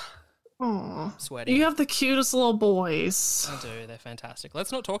 Sweaty. You have the cutest little boys. I do. They're fantastic.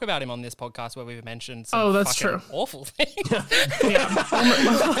 Let's not talk about him on this podcast where we've mentioned some awful things.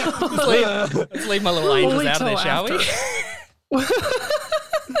 Yeah. Let's leave my little angels out of there, shall we?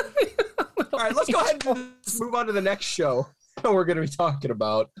 All right, let's go ahead and move on to the next show we're going to be talking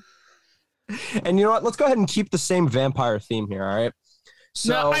about. And you know what? Let's go ahead and keep the same vampire theme here, all right?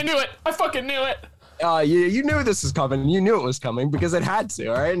 So, no, I knew it. I fucking knew it. You knew this was coming. You knew it was coming because it had to,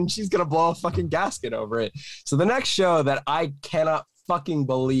 all right? And she's going to blow a fucking gasket over it. So the next show that I cannot fucking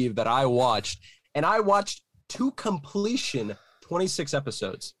believe that I watched, and I watched to completion 26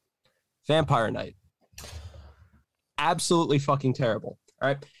 episodes, Vampire Night. Absolutely fucking terrible, all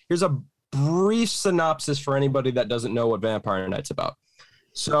right? Here's a brief synopsis for anybody that doesn't know what Vampire Night's about.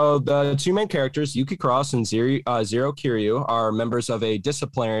 So the two main characters, Yuki Cross and Zero Kiryu, are members of a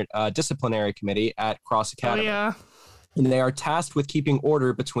disciplinary committee at Cross Academy. Oh, yeah. And they are tasked with keeping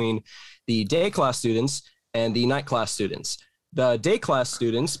order between the day class students and the night class students. The day class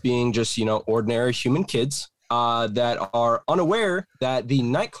students being just, ordinary human kids that are unaware that the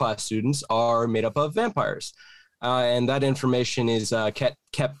night class students are made up of vampires. And that information is kept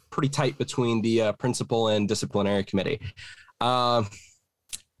pretty tight between the principal and disciplinary committee.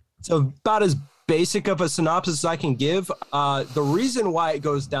 So about as basic of a synopsis as I can give. The reason why it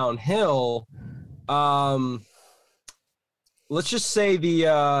goes downhill, let's just say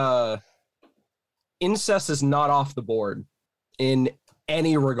the incest is not off the board in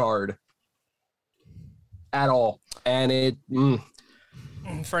any regard at all. And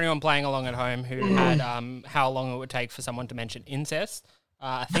for anyone playing along at home who had how long it would take for someone to mention incest,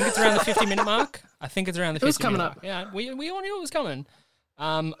 I think it's around the 50-minute mark. It was coming up. Yeah, we all knew it was coming.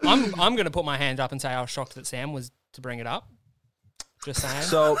 I'm going to put my hand up and say I was shocked that Sam was to bring it up. Just saying.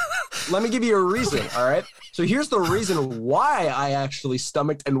 So let me give you a reason, all right? So here's the reason why I actually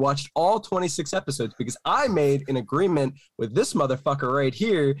stomached and watched all 26 episodes, because I made an agreement with this motherfucker right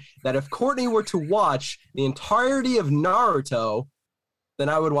here that if Courtney were to watch the entirety of Naruto, then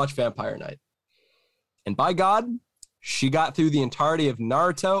I would watch Vampire Night. And by God, she got through the entirety of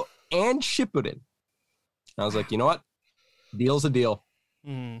Naruto and Shippuden. I was like, you know what? Deal's a deal.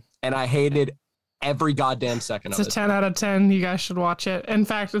 And I hated every goddamn second of it. It's a 10 out of 10. You guys should watch it. In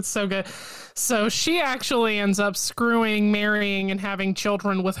fact, it's so good. So she actually ends up screwing, marrying, and having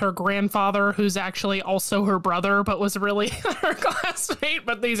children with her grandfather, who's actually also her brother, but was really her classmate,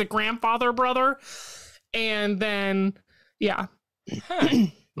 but he's a grandfather brother. And then, yeah.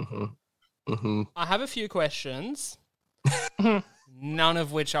 I have a few questions. None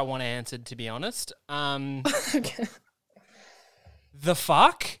of which I want answered, to be honest. Okay. The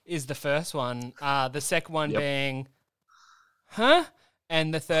fuck is the first one. The second one being, huh?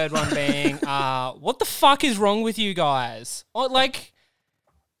 And the third one being, what the fuck is wrong with you guys? I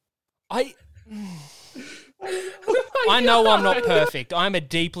know I'm not perfect. I'm a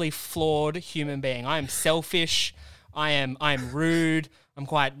deeply flawed human being. I am selfish. I am rude. I'm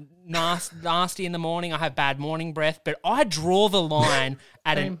quite nasty in the morning. I have bad morning breath. But I draw the line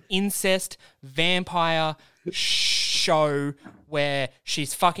at an incest vampire show where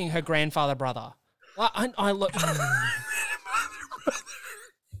she's fucking her grandfather brother. I look.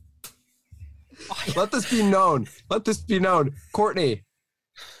 Let this be known. Let this be known. Courtney,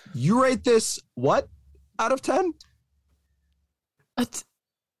 you rate this what out of 10? A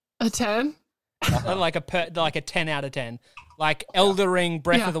 10? like a 10 out of 10. Like Elder Ring,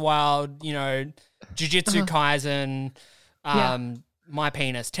 Breath of the Wild, Jujutsu Kaisen, My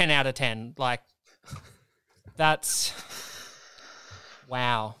Penis, 10 out of 10. Like, that's...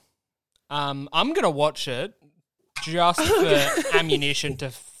 Wow. I'm going to watch it just for ammunition to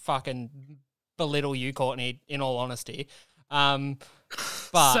fucking belittle you, Courtney, in all honesty.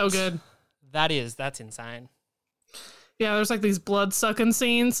 But so good. That's insane. Yeah, there's like these blood sucking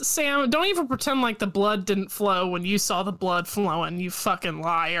scenes. Sam, don't even pretend like the blood didn't flow when you saw the blood flowing, you fucking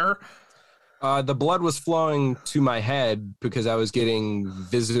liar. The blood was flowing to my head because I was getting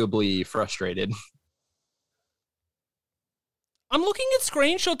visibly frustrated. I'm looking at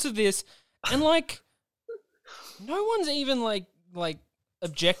screenshots of this and like no one's even like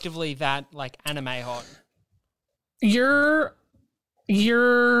objectively that like anime hot. You're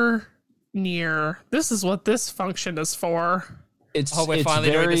near. This is what this function is for. We're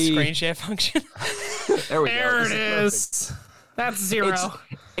finally doing the screen share function. There we go. There it is. That's 0.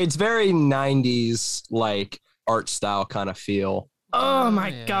 It's very 90s like art style kind of feel. Oh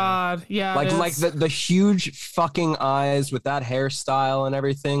my god. Yeah. Like the huge fucking eyes with that hairstyle and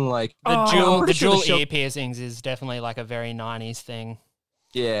everything. Like the dual ear piercings is definitely like a very 90s thing.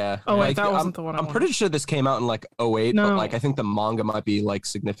 Yeah. Oh wait, like, that wasn't the one. I'm pretty sure this came out in like 2008, but like I think the manga might be like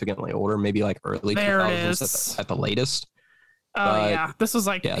significantly older, maybe like early 2000s at the latest. Oh yeah, this was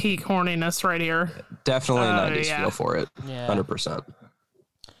like peak horniness right here. Definitely 90s feel for it. Yeah, 100%.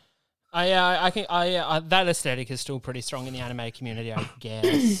 That aesthetic is still pretty strong in the anime community, I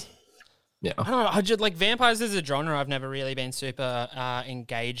guess. Yeah, I don't know. I just like vampires as a genre. I've never really been super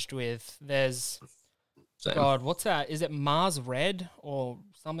engaged with. There's God, what's that? Is it Mars Red or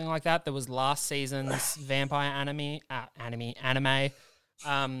something like that? That was last season's vampire anime. That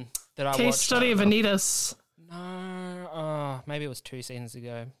I watched. Case study of Vanitas. No, maybe it was 2 seasons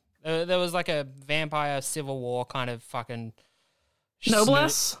ago. There was like a vampire civil war kind of fucking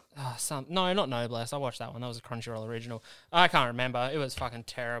Noblesse? No, not Noblesse. I watched that one. That was a Crunchyroll original. I can't remember. It was fucking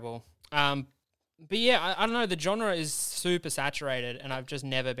terrible. But yeah, I don't know. The genre is super saturated, and I've just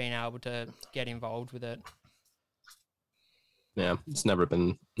never been able to get involved with it. Yeah, it's never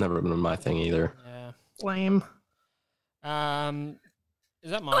been my thing either. Yeah, lame. Is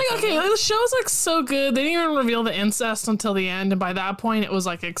that my like, okay, the show's like so good. They didn't even reveal the incest until the end, and by that point, it was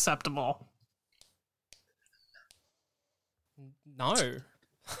like acceptable. No,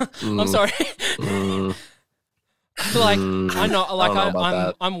 I'm sorry. Like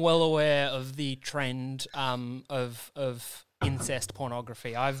I'm well aware of the trend of incest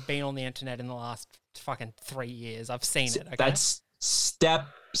pornography. I've been on the internet in the last fucking 3 years. I've seen it. Okay? That's step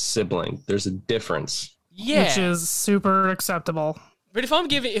sibling. There's a difference. Yeah, which is super acceptable. But if I'm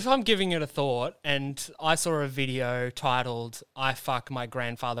giving it a thought, and I saw a video titled "I fuck my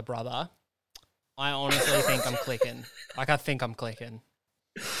grandfather brother," I honestly think I'm clicking. Like I think I'm clicking,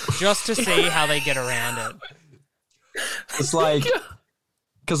 just to see how they get around it. It's like,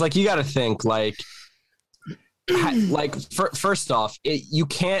 because like you got to think like first off, you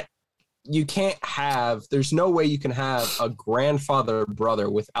can't have. There's no way you can have a grandfather brother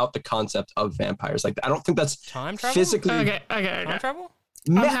without the concept of vampires. Like I don't think that's time travel. Physically, okay. Time travel.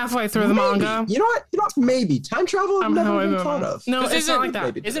 I'm halfway through the manga. You know what? Maybe time travel. I've never been thought of. No, it's not like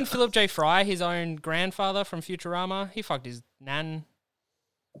that. Isn't Philip J. Fry his own grandfather from Futurama? He fucked his nan.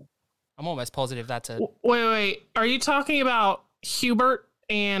 I'm almost positive that's it. Wait. Are you talking about Hubert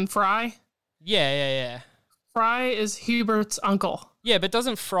and Fry? Yeah. Fry is Hubert's uncle. Yeah, but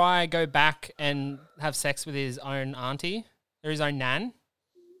doesn't Fry go back and have sex with his own auntie or his own nan?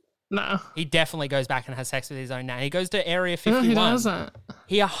 No. He definitely goes back and has sex with his own nan. He goes to Area 51. No, he doesn't.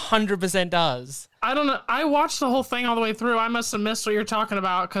 He 100% does. I don't know. I watched the whole thing all the way through. I must have missed what you're talking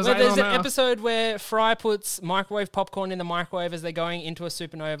about because I don't know. There's an episode where Fry puts microwave popcorn in the microwave as they're going into a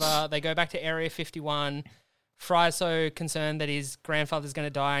supernova. They go back to Area 51. Fry's so concerned that his grandfather's going to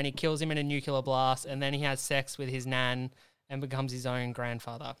die and he kills him in a nuclear blast, and then he has sex with his nan and becomes his own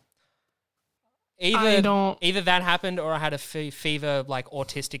grandfather. Either that happened or I had a fever, like,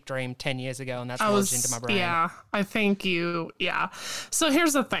 autistic dream 10 years ago, and that's lodged into my brain. Yeah, I think So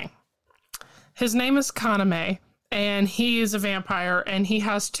here's the thing. His name is Kaname, and he is a vampire, and he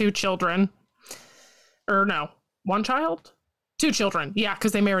has 2 children. Or no, 1 child? 2 children. Yeah,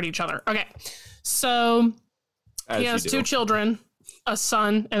 because they married each other. Okay. So he has 2 children, a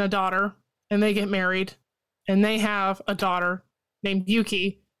son and a daughter, and they get married, and they have a daughter named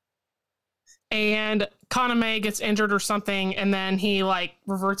Yuki. and Kaname gets injured or something, and then he like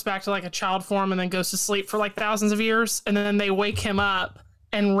reverts back to like a child form and then goes to sleep for like thousands of years, and then they wake him up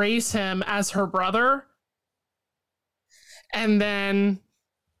and raise him as her brother, and then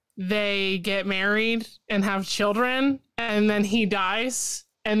they get married and have children, and then he dies,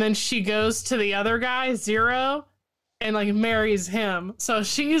 and then she goes to the other guy, Zero, and like marries him. So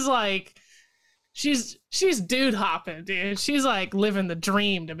she's like, she's dude hopping, dude. She's like living the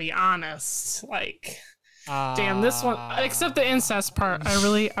dream, to be honest. Like, damn, this one, except the incest part,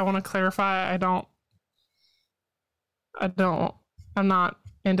 I want to clarify. I'm not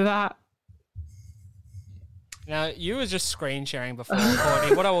into that. Now, you were just screen sharing before,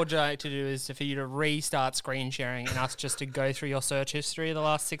 Courtney. What I would like to do is for you to restart screen sharing and us just to go through your search history of the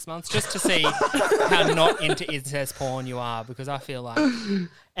last 6 months just to see how not into incest porn you are, because I feel like...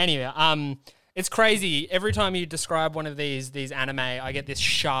 Anyway, it's crazy. Every time you describe one of these anime, I get this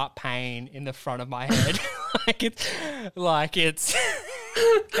sharp pain in the front of my head. like it's...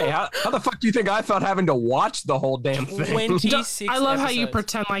 Hey, how the fuck do you think I felt having to watch the whole damn thing? 26 I love episodes. how you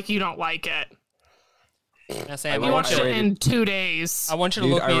pretend like you don't like it. Now, Sam, You watched it in 2 days. I want you to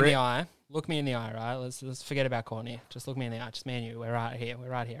look me in the eye. Look me in the eye, right? Let's forget about Courtney. Just look me in the eye. Just me and you. We're right here.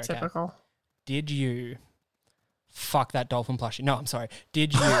 Okay? Typical. Did you fuck that dolphin plushie? No, I'm sorry.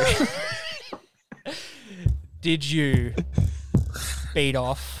 Did you beat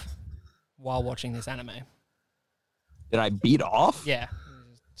off while watching this anime? Did I beat off? Yeah.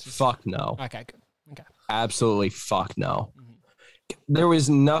 Fuck no. Okay, good. Okay. Absolutely fuck no. There was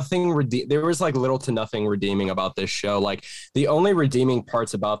nothing there was like little to nothing redeeming about this show. Like the only redeeming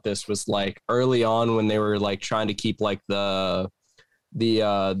parts about this was like early on when they were like trying to keep like the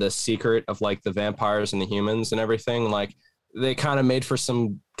secret of like the vampires and the humans and everything. Like they kind of made for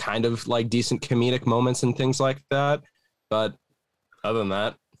some kind of like decent comedic moments and things like that. But other than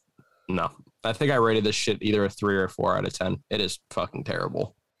that, no. I think I rated this shit either a 3 or a 4 out of 10. It is fucking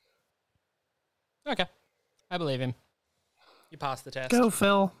terrible. Okay. I believe him. You passed the test. Go,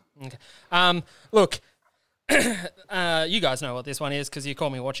 Phil. Okay. Look, you guys know what this one is because you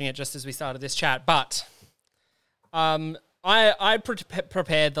caught me watching it just as we started this chat. But I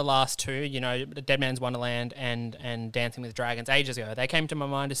prepared the last two, you know, Dead Man's Wonderland and Dancing with Dragons ages ago. They came to my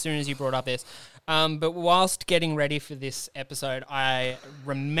mind as soon as you brought up this. But whilst getting ready for this episode, I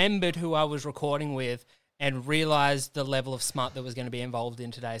remembered who I was recording with and realized the level of smut that was going to be involved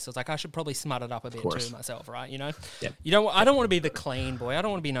in today. So it's like, I should probably smut it up a bit too myself, right? You know? Yep. I don't want to be the clean boy. I don't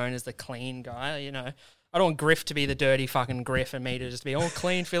want to be known as the clean guy, you know? I don't want Griff to be the dirty fucking Griff and me to just be, oh,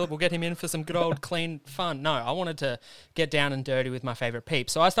 clean Philip, we'll get him in for some good old clean fun. No, I wanted to get down and dirty with my favorite peep.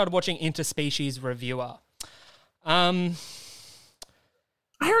 So I started watching Interspecies Reviewer.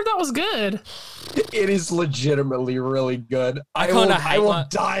 I heard that was good. It is legitimately really good. I will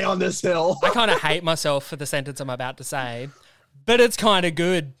die on this hill. I kind of hate myself for the sentence I'm about to say, but it's kind of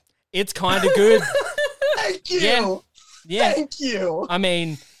good. It's kind of good. Thank you. Yeah. Thank you. I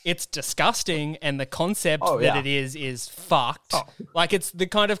mean, it's disgusting, and the concept it is fucked. Oh. Like, it's the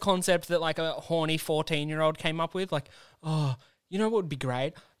kind of concept that, like, a horny 14-year-old came up with. Like, oh, you know what would be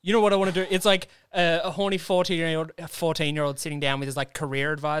great? You know what I want to do? It's like a horny 14-year-old sitting down with his, like,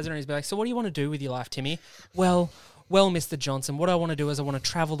 career advisor, and he's like, so what do you want to do with your life, Timmy? Well, Mr. Johnson, what I want to do is I want to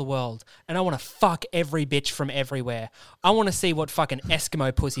travel the world, and I want to fuck every bitch from everywhere. I want to see what fucking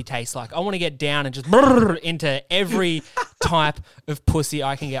Eskimo pussy tastes like. I want to get down and just into every type of pussy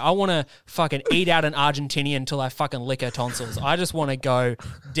I can get. I want to fucking eat out an Argentinian until I fucking lick her tonsils. I just want to go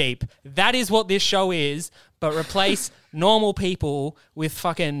deep. That is what this show is, but replace normal people with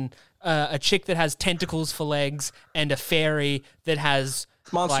fucking a chick that has tentacles for legs and a fairy that has...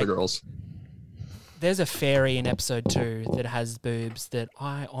 Monster Girls. There's a fairy in episode 2 that has boobs that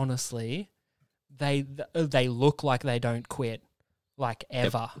I honestly, they look like they don't quit, like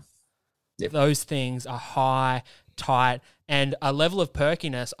ever. Yep. Those things are high, tight, and a level of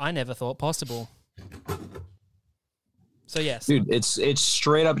perkiness I never thought possible. So yes. Dude, it's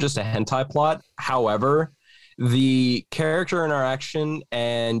straight up just a hentai plot. However, the character interaction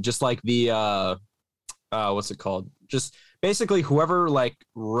and just like the, what's it called? Just... basically, whoever like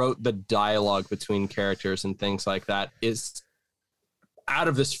wrote the dialogue between characters and things like that is out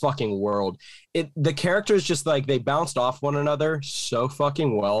of this fucking world. The characters just like they bounced off one another so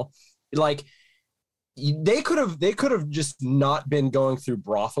fucking well. Like they could have just not been going through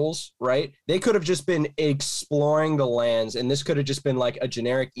brothels, right? They could have just been exploring the lands, and this could have just been like a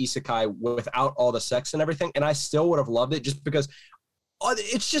generic isekai without all the sex and everything. And I still would have loved it just because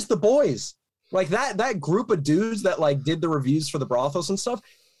it's just the boys. Like that group of dudes that like did the reviews for the brothels and stuff,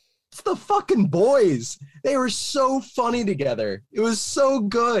 It's the fucking boys. They were so funny together. It was so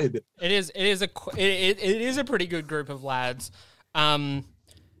good. It is a pretty good group of lads. It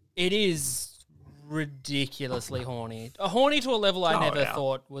is ridiculously horny. Horny to a level I never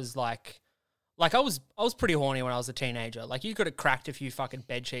thought was like I was pretty horny when I was a teenager. Like, you could have cracked a few fucking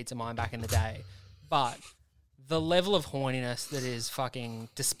bed sheets of mine back in the day. But the level of horniness that is fucking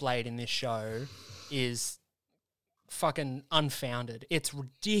displayed in this show is fucking unfounded. It's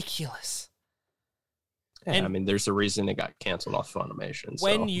ridiculous. Yeah, and I mean, there's a reason it got canceled off Funimation.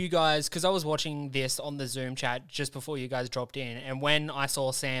 When you guys, because I was watching this on the Zoom chat just before you guys dropped in, and when I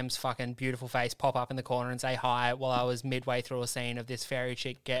saw Sam's fucking beautiful face pop up in the corner and say hi while I was midway through a scene of this fairy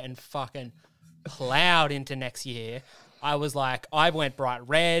chick getting fucking plowed into next year, I was like, I went bright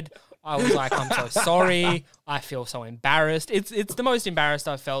red. I was like, I'm so sorry. I feel so embarrassed. It's the most embarrassed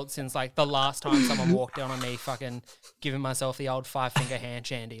I've felt since like the last time someone walked down on me fucking giving myself the old 5-finger hand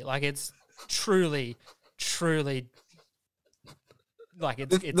shandy. Like, it's truly like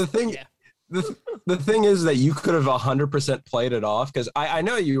it's the thing. Yeah. The thing is that you could have 100% played it off, because I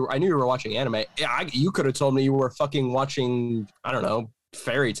knew you were watching anime. Yeah, you could have told me you were fucking watching, I don't know,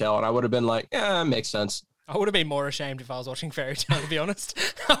 Fairy Tail, and I would have been like, yeah, it makes sense. I would have been more ashamed if I was watching Fairy Tail, to be honest.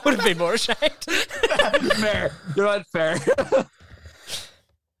 I would have been more ashamed. Fair. You're not fair.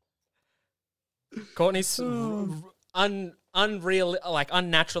 Courtney's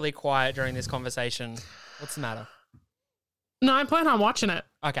unnaturally quiet during this conversation. What's the matter? No, I plan on watching it.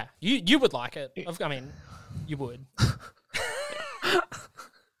 Okay. You would like it. I mean, you would.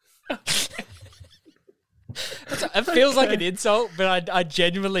 It feels like an insult, but I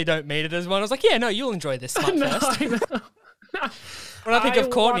genuinely don't mean it as one. I was like, yeah, no, you'll enjoy this smut fest. I know. When I think of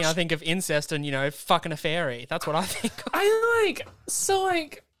Courtney, I think of incest and, fucking a fairy. That's what I think of.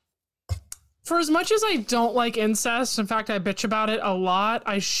 For as much as I don't like incest, in fact, I bitch about it a lot,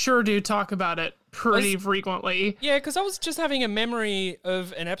 I sure do talk about it pretty frequently. Yeah, because I was just having a memory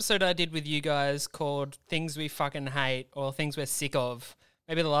of an episode I did with you guys called Things We Fucking Hate or Things We're Sick Of.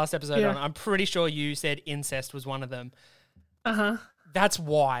 Maybe the last episode, I'm pretty sure you said incest was one of them. Uh-huh. That's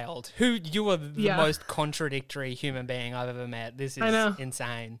wild. You are the most contradictory human being I've ever met. This is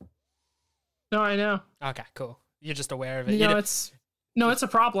insane. No, I know. Okay, cool. You're just aware of it. It's a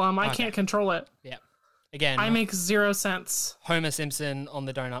problem. I can't control it. Yeah. Again, I make 0 sense. Homer Simpson on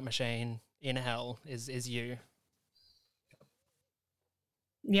the donut machine in hell is you.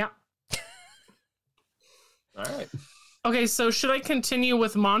 Yeah. All right. Okay, so should I continue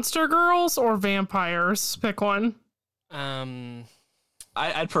with monster girls or vampires? Pick one.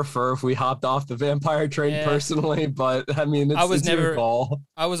 I'd prefer if we hopped off the vampire train personally, but I mean, it's your call.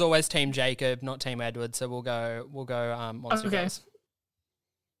 I was always Team Jacob, not Team Edward, so we'll go monster girls.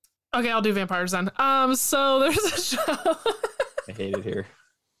 Okay, I'll do vampires then. So there's a show. I hate it here.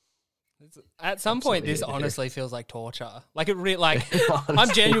 At some point, this honestly feels like torture. Like I'm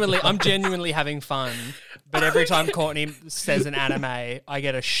genuinely having fun, but every time Courtney says an anime, I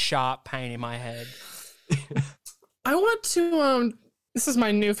get a sharp pain in my head. I want to this is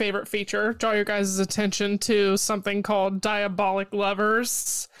my new favorite feature. Draw your guys' attention to something called Diabolic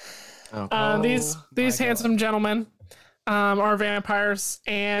Lovers. These handsome gentlemen are vampires,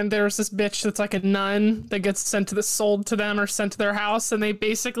 and there's this bitch that's like a nun that gets sold to them or sent to their house, and they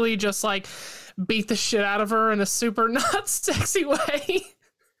basically just like beat the shit out of her in a super not sexy way.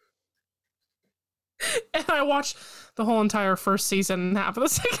 And I watched the whole entire first season and half of the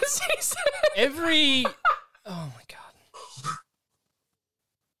second season. Oh my god.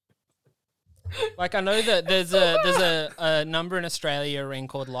 Like, I know that there's a number in Australia ring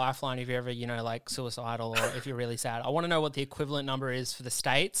called Lifeline if you're ever, like suicidal or if you're really sad. I want to know what the equivalent number is for the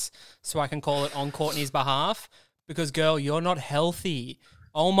States so I can call it on Courtney's behalf, because girl, you're not healthy.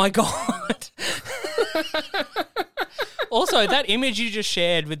 Oh my god. Also, that image you just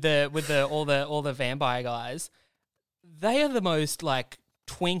shared with all the vampire guys, they are the most like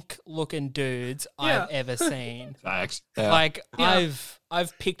twink looking dudes I've ever seen. Facts. Yeah. Like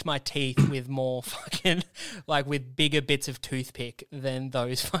I've picked my teeth with more fucking with bigger bits of toothpick than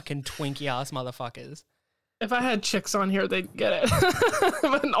those fucking twinky ass motherfuckers. If I had chicks on here, they'd get it.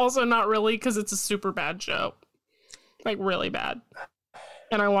 But also not really, because it's a super bad show. Like really bad.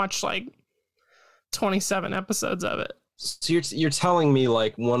 And I watched 27 episodes of it. So you're telling me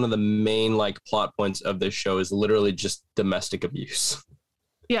one of the main plot points of this show is literally just domestic abuse.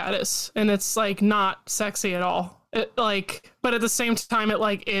 Yeah, it is. And it's not sexy at all. It but at the same time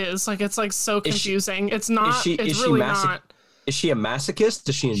it is. It's so confusing. It's not. It's really not. Is she a masochist?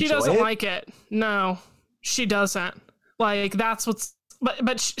 Does she enjoy it? She doesn't like it. No, she doesn't. That's what's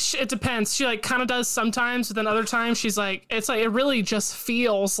but it depends. She like kind of does sometimes, but then other times she's like, it's like it really just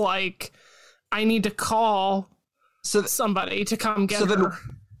feels like I need to call somebody to come get her.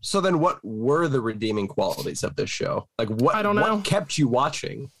 So then what were the redeeming qualities of this show? Like what? I don't know. What kept you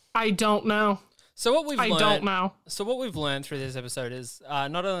watching? I don't know. So what we've learned, don't know. So what we've learned through this episode is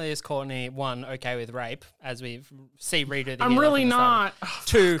not only is Courtney okay with rape, as we see reader. I'm really not.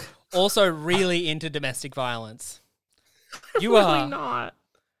 Two, also really into domestic violence. You really are not.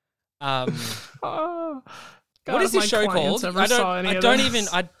 What God, is this show called?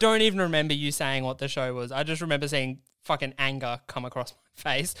 I don't even remember you saying what the show was. I just remember seeing fucking anger come across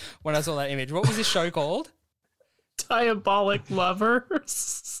my face when I saw that image. What was this show called? Diabolic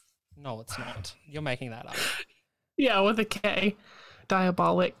Lovers. No, it's not. You're making that up. Yeah, with a K.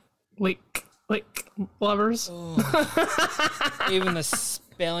 Diabolic Lovers. Oh. Even the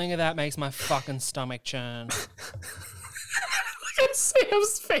spelling of that makes my fucking stomach churn. Look at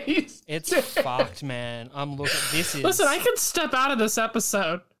Sam's face. It's fucked, man. I'm looking. This is. Listen, I can step out of this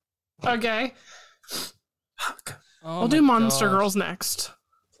episode. Okay. We'll do Monster Girls next.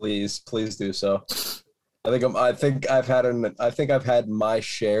 Please do so. I think I've had my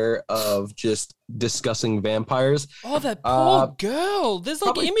share of just discussing vampires. Oh, that poor girl. There's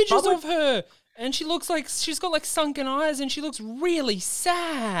like images of her, and she looks like she's got like sunken eyes, and she looks really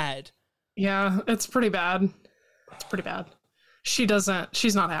sad. Yeah, it's pretty bad. She's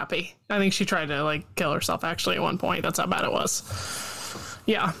not happy. I think she tried to like kill herself actually at one point. That's how bad it was.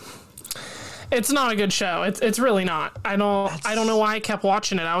 Yeah. It's not a good show. It's really not. I don't know why I kept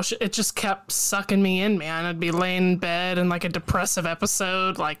watching it. It just kept sucking me in, man. I'd be laying in bed in like a depressive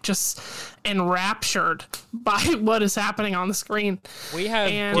episode, like just enraptured by what is happening on the screen. We have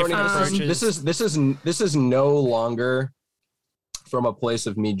different approaches. This is no longer from a place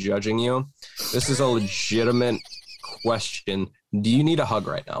of me judging you. This is a legitimate question. Do you need a hug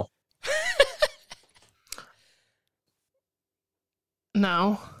right now?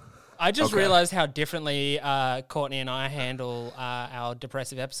 No. I just realized how differently Courtney and I handle our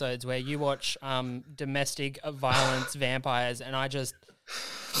depressive episodes, where you watch domestic violence vampires and I just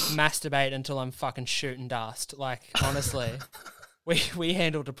masturbate until I'm fucking shooting dust. Like, honestly, we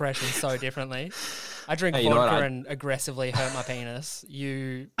handle depression so differently. I drink vodka and aggressively hurt my penis.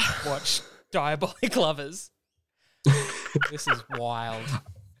 You watch Diabolic Lovers. This is wild.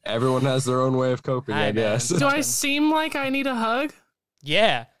 Everyone has their own way of coping, I guess. Do I seem like I need a hug?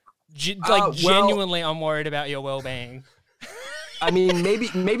 Yeah. Genuinely, I'm worried about your well-being. I mean,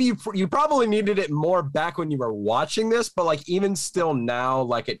 maybe you probably needed it more back when you were watching this, but like even still now,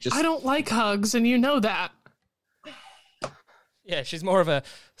 like it just. I don't like hugs, and you know that. Yeah, she's more of a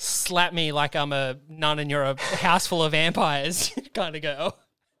slap me like I'm a nun and you're a house full of vampires kind of girl.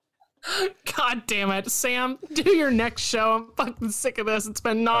 God damn it, Sam! Do your next show. I'm fucking sick of this. It's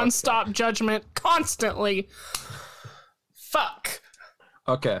been nonstop judgment constantly. Fuck.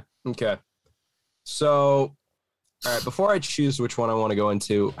 Okay. So, all right, before I choose which one I want to go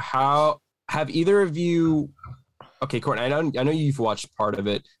into, how have either of you? Okay, Courtney, I know you've watched part of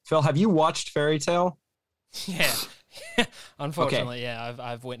it. Phil, have you watched Fairy Tale? Yeah. Unfortunately, yeah,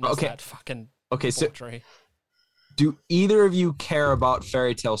 I've witnessed that fucking debauchery. So do either of you care about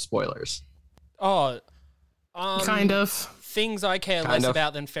Fairy Tale spoilers? Oh, kind of. Things I care less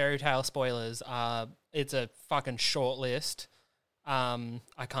about than Fairy Tale spoilers. It's a fucking short list.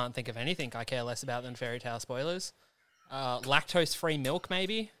 I can't think of anything I care less about than Fairy Tale spoilers. Lactose-free milk,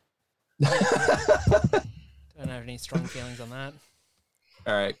 maybe. Don't have any strong feelings on that.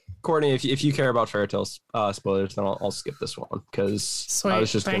 All right, Courtney, if you care about Fairy Tale spoilers, then I'll skip this one because I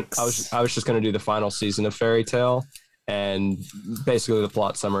was just gonna do the final season of Fairy Tale, and basically the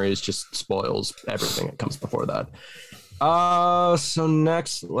plot summary is just spoils everything that comes before that. So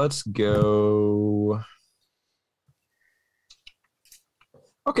next, let's go.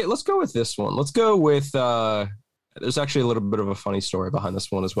 Okay, let's go with this one. Let's go with, there's actually a little bit of a funny story behind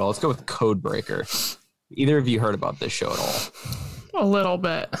this one as well. Let's go with Codebreaker. Either of you heard about this show at all? A little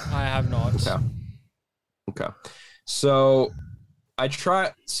bit. I have not. Okay. So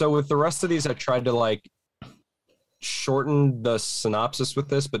with the rest of these, I tried to like shorten the synopsis with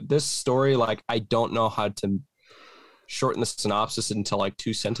this, but this story, like, I don't know how to shorten the synopsis into like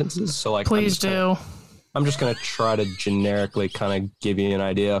 2 sentences. So like, please do. I'm just going to try to generically kind of give you an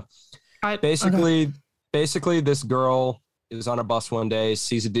idea. Basically, this girl is on a bus one day,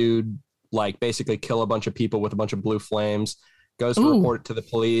 sees a dude like basically kill a bunch of people with a bunch of blue flames, goes to report it to the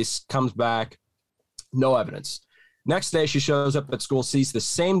police, comes back, no evidence. Next day, she shows up at school, sees the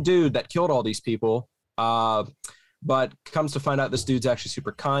same dude that killed all these people, but comes to find out this dude's actually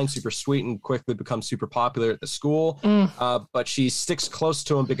super kind, super sweet, and quickly becomes super popular at the school. But she sticks close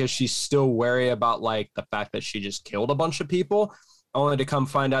to him because she's still wary about like the fact that she just killed a bunch of people, only to come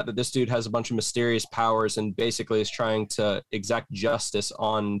find out that this dude has a bunch of mysterious powers and basically is trying to exact justice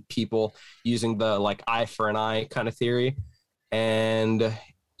on people using the like eye for an eye kind of theory. And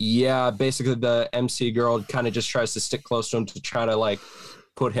yeah, basically the MC girl kind of just tries to stick close to him to try to like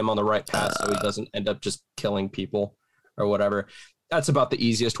put him on the right path so he doesn't end up just killing people or whatever. That's about the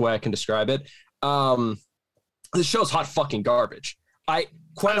easiest way I can describe it. This show's hot fucking garbage.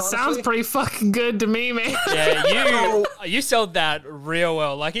 Sounds pretty fucking good to me, man. Yeah, you sold that real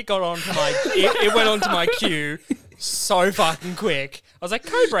well. Like it got onto my, it went onto my queue so fucking quick. I was like,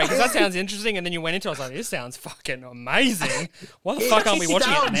 Codebreakers, that sounds interesting. And then you went into it, I was like, this sounds fucking amazing. Why the fuck aren't we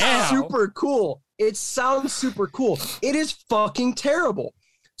watching it now? Super cool. It sounds super cool. It is fucking terrible.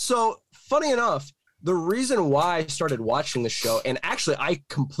 So funny enough, the reason why I started watching the show, and actually I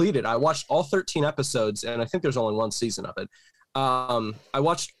watched all 13 episodes, and I think there's only one season of it. I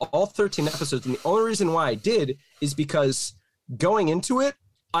watched all 13 episodes, and the only reason why I did is because going into it,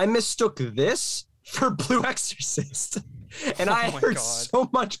 I mistook this for Blue Exorcist. And I heard so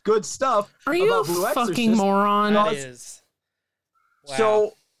much good stuff about Blue Exorcist. Are you a fucking moron? That is.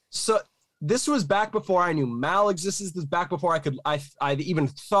 Wow. So this was back before I knew Mal existed. This was back before I even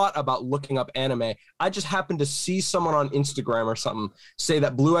thought about looking up anime. I just happened to see someone on Instagram or something say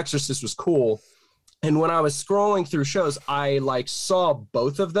that Blue Exorcist was cool. And when I was scrolling through shows, I like saw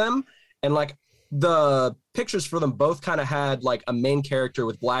both of them, and like the pictures for them both kind of had like a main character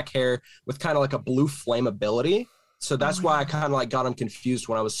with black hair with kind of like a blue flame ability. So that's why I kind of like got them confused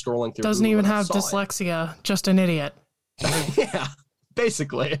when I was scrolling through. Doesn't even have dyslexia, just an idiot. Yeah,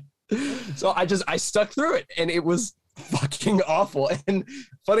 basically. So I stuck through it, and it was fucking awful. And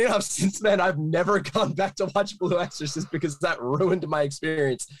funny enough, since then I've never gone back to watch Blue Exorcist because that ruined my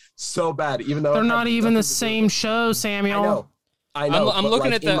experience so bad. Even though they're not even the same show, Samuel. I know. I'm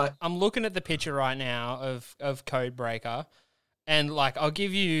looking at I'm looking at the picture right now of Codebreaker, and like I'll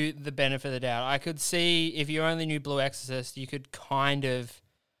give you the benefit of the doubt. I could see if you only knew Blue Exorcist, you could kind of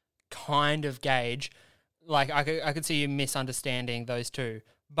gauge. Like I could see you misunderstanding those two,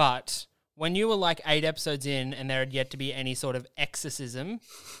 but when you were like 8 episodes in and there had yet to be any sort of exorcism,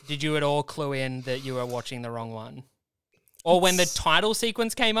 did you at all clue in that you were watching the wrong one? Or when the title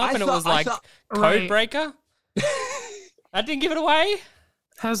sequence came up it was like Codebreaker? That didn't give it away?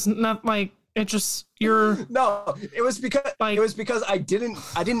 Has not like it just you're No, it was because I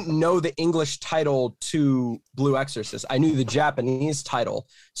didn't know the English title to Blue Exorcist. I knew the Japanese title.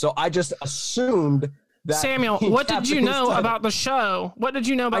 So I just assumed that Samuel, what did you know about the show? What did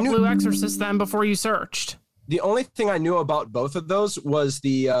you know about Blue Exorcist then before you searched? The only thing I knew about both of those was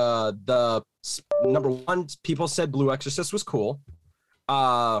the number one, people said Blue Exorcist was cool.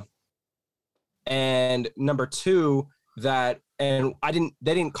 And number two, they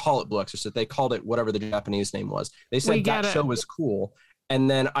didn't call it Blue Exorcist. They called it whatever the Japanese name was. They said that show was cool. And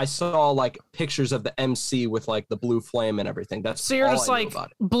then I saw like pictures of the MC with like the blue flame and everything. So you're just like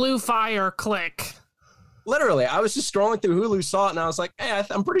blue fire click. Literally, I was just scrolling through Hulu, saw it, and I was like, hey,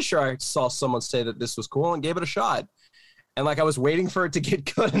 I'm pretty sure I saw someone say that this was cool and gave it a shot. And like I was waiting for it to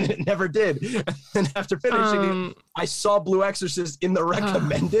get good, and it never did. And after finishing it, I saw Blue Exorcist in the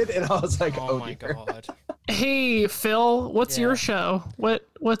recommended, and I was like, oh my God. Hey, Phil, what's your show?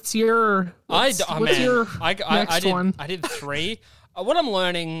 What's your next one? I did 3. What I'm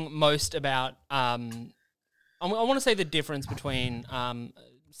learning most about, I want to say the difference between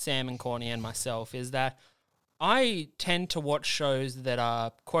Sam and Courtney and myself is that I tend to watch shows that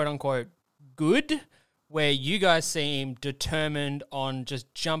are quote unquote good, where you guys seem determined on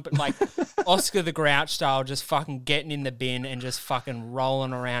just jumping, like Oscar the Grouch style, just fucking getting in the bin and just fucking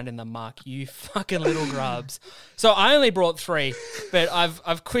rolling around in the muck, you fucking little grubs. So I only brought 3, but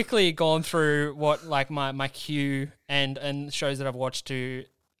I've quickly gone through what like my queue and shows that I've watched to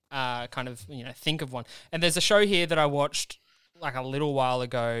kind of, think of one. And there's a show here that I watched like a little while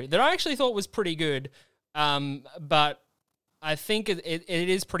ago that I actually thought was pretty good, but I think it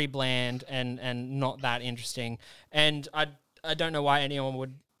is pretty bland and not that interesting. And I don't know why anyone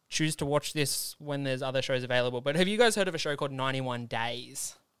would choose to watch this when there's other shows available. But have you guys heard of a show called 91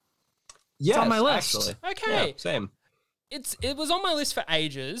 Days? Yes, it's on my list. Actually. Okay. Yeah, same. It was on my list for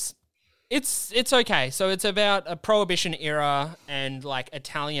ages. It's okay. So it's about a Prohibition era and like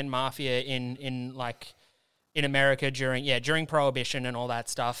Italian mafia in America during Prohibition and all that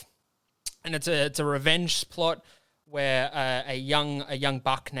stuff. And it's a revenge plot where a young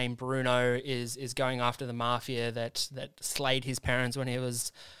buck named Bruno is going after the mafia that slayed his parents when he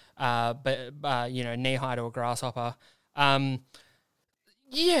was but knee high to a grasshopper.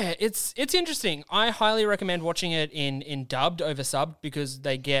 Yeah, it's interesting. I highly recommend watching it in dubbed over subbed because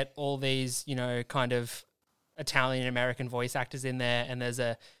they get all these, kind of Italian American voice actors in there, and there's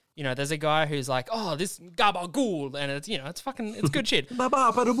a guy who's like, oh, this gabagool, and it's good shit.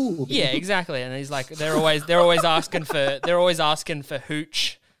 Yeah, exactly. And he's like, they're always asking for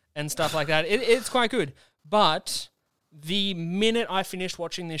hooch and stuff like that. It's quite good. But the minute I finished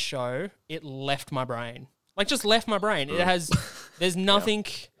watching this show, it left my brain. Like, just left my brain. There's nothing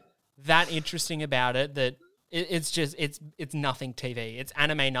that interesting about it that it's nothing TV. It's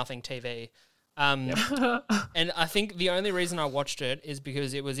anime nothing TV. And I think the only reason I watched it is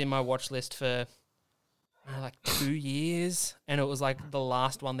because it was in my watch list for like 2 years, and it was like the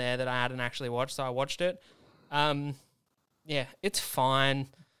last one there that I hadn't actually watched, so I watched it. Yeah, it's fine.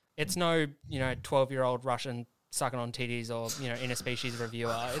 It's no 12-year-old Russian sucking on titties or interspecies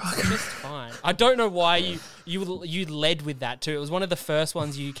reviewer. It's just fine. I don't know why you led with that too. It was one of the first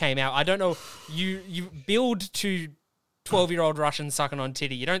ones you came out. I don't know. You build to 12-year-old Russian sucking on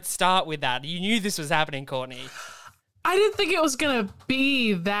titty. You don't start with that. You knew this was happening, Courtney. I didn't think it was going to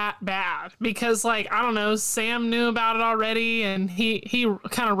be that bad because, I don't know, Sam knew about it already, and he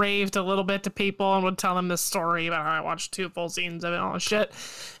kind of raved a little bit to people and would tell them this story about how I watched 2 full seasons of it and all this shit.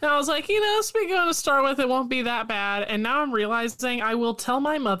 And I was like, speaking to start with, it won't be that bad. And now I'm realizing I will tell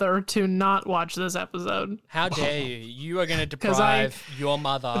my mother to not watch this episode. How dare you? You are going to deprive your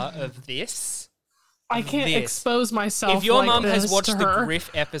mother of this? I can't expose myself. If your mum has watched the Griff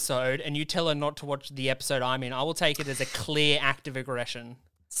episode and you tell her not to watch the episode I'm in, I will take it as a clear act of aggression.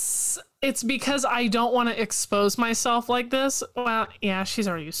 It's because I don't want to expose myself like this. Well, yeah, she's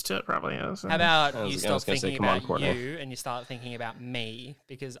already used to it probably. So. How about you stop thinking about you and you start thinking about me,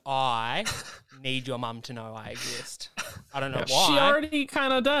 because I need your mum to know I exist. I don't know why. She already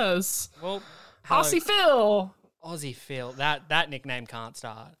kind of does. Well, Aussie Phil. Aussie Phil. That nickname can't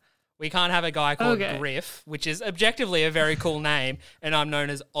start. We can't have a guy called Griff, which is objectively a very cool name, and I'm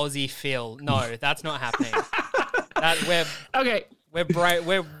known as Aussie Phil. No, that's not happening.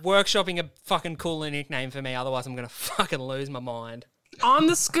 We're workshopping a fucking cooler nickname for me, otherwise I'm going to fucking lose my mind. On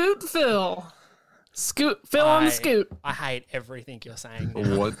the scoot, Phil. Phil on the scoot. I hate everything you're saying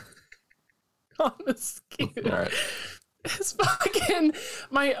now. What? On the scoot. All right. It's fucking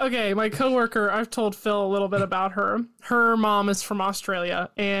my coworker, I've told Phil a little bit about her. Her mom is from Australia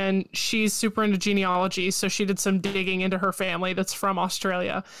and she's super into genealogy, so she did some digging into her family that's from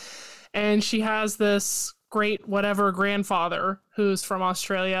Australia. And she has this great whatever grandfather who's from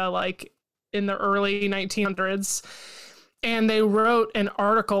Australia, like in the early 1900s. And they wrote an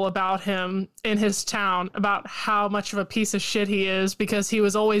article about him in his town about how much of a piece of shit he is because he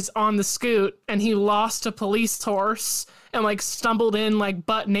was always on the scoot and he lost a police horse and stumbled in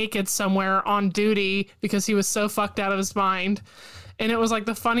butt naked somewhere on duty because he was so fucked out of his mind. And it was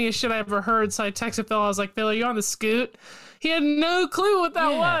the funniest shit I ever heard. So I texted Phil. I was like, Phil, are you on the scoot? He had no clue what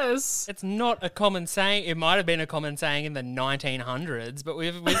that was. It's not a common saying. It might have been a common saying in the 1900s, but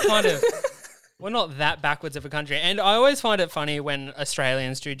we've kind of... We're not that backwards of a country. And I always find it funny when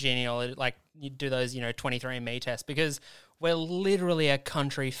Australians do genealogy, you do those, 23andMe tests, because we're literally a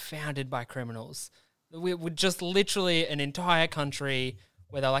country founded by criminals. We're just literally an entire country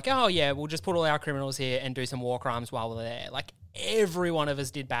where they're like, oh yeah, we'll just put all our criminals here and do some war crimes while we're there. Every one of us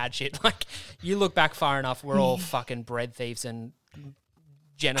did bad shit. You look back far enough, we're all fucking bread thieves and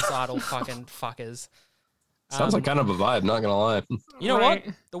genocidal fucking fuckers. Sounds like kind of a vibe, not gonna lie. You know what?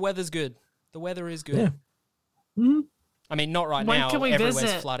 The weather's good. The weather is good. Yeah. Mm-hmm. I mean, not right now.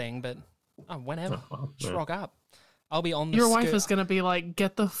 Everywhere's flooding, but whenever. Just rock up. I'll be on the Your wife is going to be like,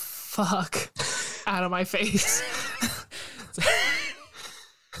 get the fuck out of my face.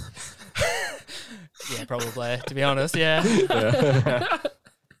 Yeah, probably, to be honest, yeah.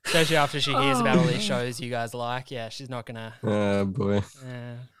 Especially after she hears about all these shows you guys like. Yeah, she's not going to... Oh, boy.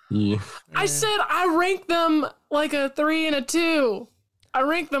 Yeah. I said I ranked them like a 3 and a 2. I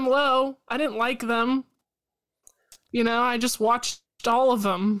ranked them low. I didn't like them. I just watched all of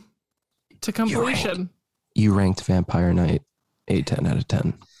them to completion. You ranked Vampire Knight 8/10 out of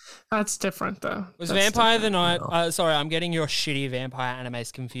 10. That's different, though. Was Vampire the Night... sorry, I'm getting your shitty vampire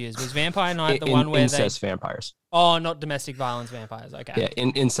animes confused. Was Vampire Night the one where incest vampires. Oh, not domestic violence vampires. Okay. Yeah,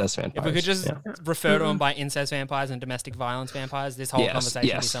 incest vampires. If we could just refer to them by incest vampires and domestic violence vampires, this whole conversation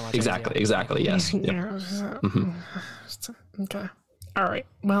would be so much easier. Exactly, yes. Yep. Mm-hmm. Okay. All right.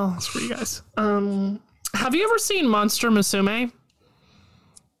 Well, screw you guys. Have you ever seen Monster Musume?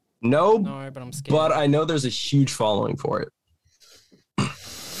 No, but I'm scared. But I know there's a huge following for it.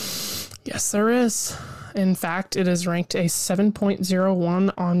 Yes, there is. In fact, it is ranked a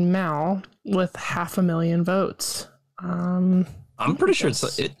 7.01 on Mal with 500,000 votes. I'm pretty sure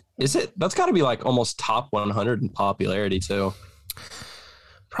is it? That's got to be like almost top 100 in popularity too.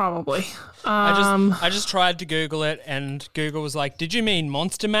 Probably. I just tried to Google it, and Google was like, "Did you mean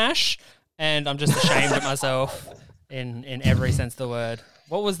Monster Mash?" And I'm just ashamed of myself in every sense of the word.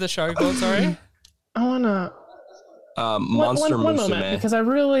 What was the show called? Sorry. I wanna. Monster one moment, Musume. because I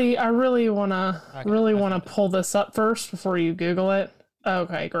really wanna pull this up first before you Google it.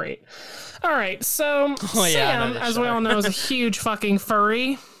 Okay, great. All right, so Sam, as we all know, is a huge fucking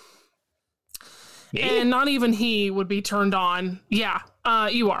furry. And not even he would be turned on. Yeah,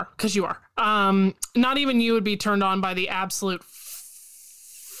 you are, because you are. Not even you would be turned on by the absolute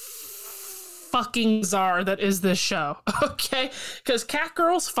fucking czar that is this show. Okay? Because cat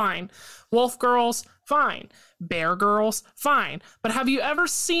girls, fine. Wolf girls, fine. Bear girls, fine. But have you ever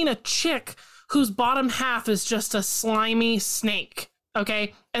seen a chick whose bottom half is just a slimy snake?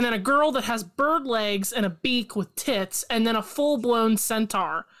 Okay? And then a girl that has bird legs and a beak with tits, and then a full-blown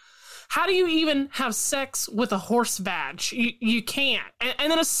centaur. How do you even have sex with a horse vag? You can't. And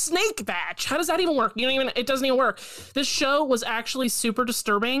then a snake vag. How does that even work? It doesn't even work. This show was actually super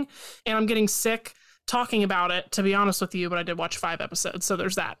disturbing, and I'm getting sick talking about it, to be honest with you, but I did watch 5 episodes, so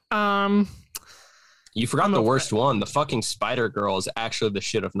there's that. You forgot the worst one. The fucking spider girl is actually the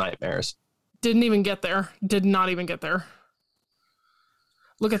shit of nightmares. Didn't even get there. Did not even get there.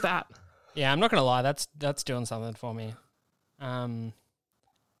 Look at that. Yeah, I'm not gonna lie. That's doing something for me.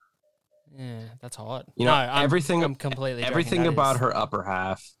 Yeah, that's hot. I'm completely everything about her upper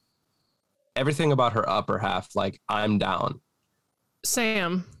half. Everything about her upper half, like, I'm down.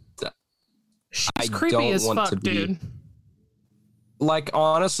 Sam, she's creepy as fuck, dude. Like,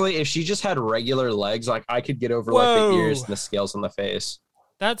 honestly, if she just had regular legs, like, I could get over like the ears and the scales on the face.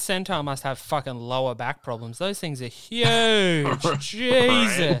 That centaur must have fucking lower back problems. Those things are huge.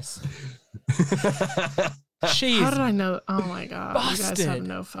 Jesus. How did I know? Oh my god. Busted. You guys have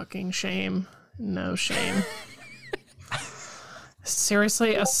no fucking shame. No shame.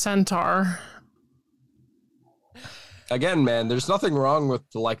 Seriously, a centaur. Again, man, there's nothing wrong with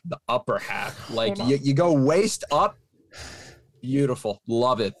like the upper half. Like you go waist up. Beautiful.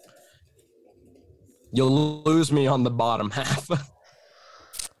 Love it. You'll lose me on the bottom half.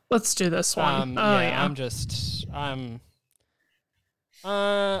 Let's do this one.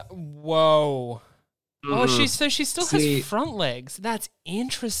 Whoa. Oh, she still has front legs. That's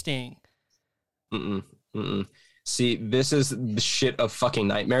interesting. See, this is the shit of fucking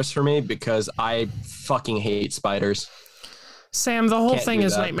nightmares for me because I fucking hate spiders. Sam, the whole thing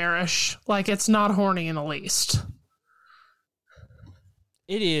is nightmarish. Like, it's not horny in the least.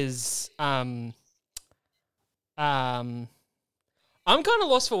 It is. I'm kind of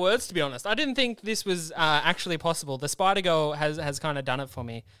lost for words, to be honest. I didn't think this was actually possible. The Spider Girl has kind of done it for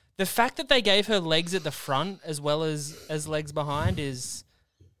me. The fact that they gave her legs at the front as well as legs behind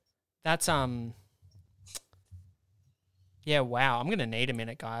that's yeah, wow. I'm gonna need a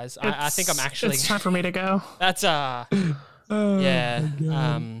minute, guys. I think I'm actually. It's time for me to go. That's yeah.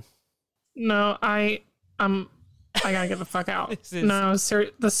 No, I gotta get the fuck out. No,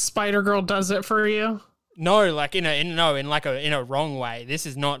 seriously, the Spider Girl does it for you. No, like in a wrong way. This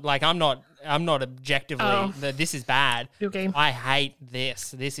is not like I'm not objectively that this is bad. Okay. I hate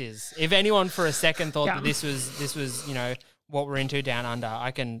this. This is, if anyone for a second thought that this was what we're into down under,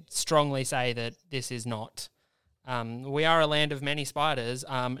 I can strongly say that this is not. We are a land of many spiders.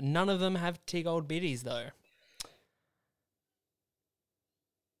 None of them have tig old biddies though.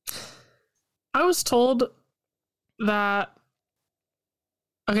 I was told that.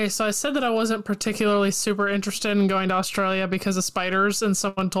 Okay, so I said that I wasn't particularly super interested in going to Australia because of spiders, and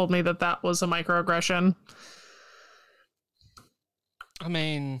someone told me that was a microaggression. I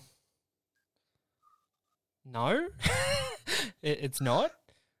mean, no, it's not.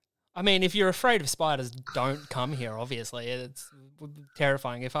 I mean, if you're afraid of spiders, don't come here, obviously. It's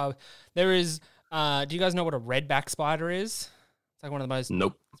terrifying. Do you guys know what a redback spider is? It's like one of the most...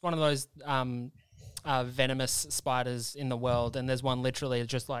 Nope. It's one of those... venomous spiders in the world, and there's one literally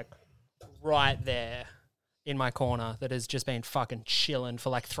just like right there in my corner that has just been fucking chilling for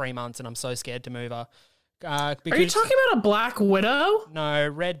like 3 months, and I'm so scared to move her. Are you talking about a black widow?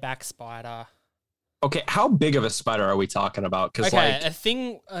 No, redback spider. Okay, how big of a spider are we talking about? Because a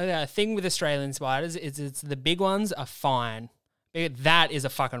thing with Australian spiders is it's the big ones are fine. That is a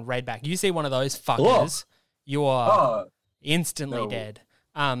fucking redback. You see one of those fuckers, you are instantly dead.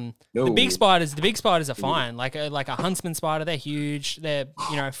 The big spiders are fine. Like a huntsman spider, they're huge. They're,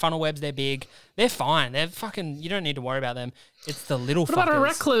 funnel webs, they're big. They're fine. They're fucking, you don't need to worry about them. It's the little fuckers. What about a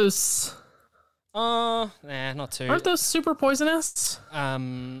recluse? Oh, nah, not too. Aren't those super poisonous?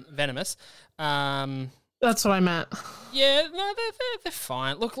 Venomous. That's what I meant. Yeah, no, they're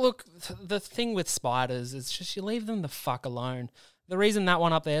fine. Look, the thing with spiders is just you leave them the fuck alone. The reason that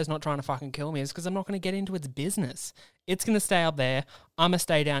one up there is not trying to fucking kill me is because I'm not going to get into its business. It's going to stay up there. I'm going to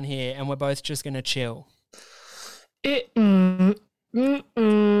stay down here, and we're both just going to chill.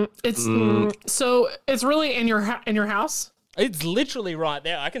 So it's really in your house? It's literally right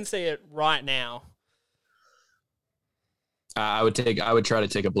there. I can see it right now. I would try to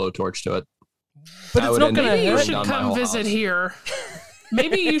take a blowtorch to it. But it's not going to Maybe you hurt. should come visit here.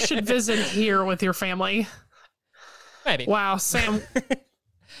 Maybe you should visit here with your family. Maybe. Wow, Sam.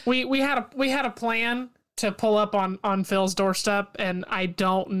 we had a plan to pull up on Phil's doorstep, and I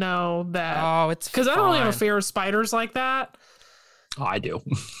don't know that. Oh, it's because I don't really have a fear of spiders like that. Oh, I do.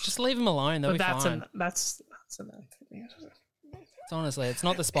 Just leave them alone. They'll be fine. That's Honestly, it's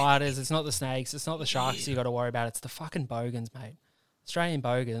not the spiders, it's not the snakes, it's not the sharks you got to worry about. It's the fucking bogans, mate. Australian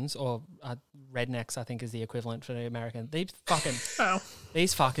bogans, or rednecks, I think is the equivalent for the American. These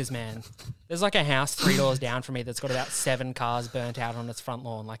fuckers, man. There's like a house 3 doors down from me that's got about 7 cars burnt out on its front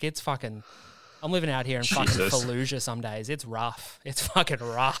lawn. Like, it's fucking... I'm living out here in fucking Fallujah some days. It's rough. It's fucking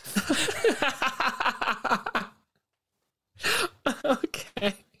rough.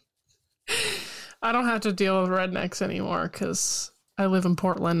 Okay. I don't have to deal with rednecks anymore because I live in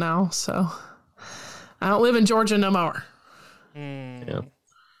Portland now, so I don't live in Georgia no more. Yeah.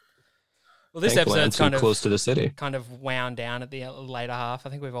 Well, this episode's kind of close to the city. Kind of wound down at the later half. I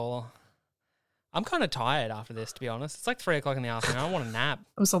think we've all... I'm kind of tired after this, to be honest. It's like 3 o'clock in the afternoon. I want a nap.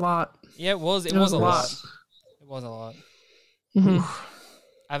 It was a lot. Yeah, it was. It was a lot. It was a lot. Mm-hmm.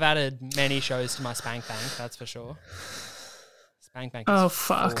 I've added many shows to my Spank Bank, that's for sure. Spank Bank is Oh,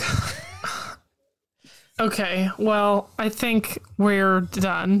 fuck. Okay, well, I think we're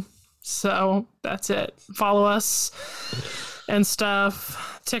done. So that's it. Follow us and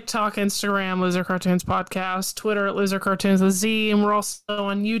stuff. TikTok, Instagram, Loser Cartoons Podcast, Twitter at Loser Cartoons with Z, and we're also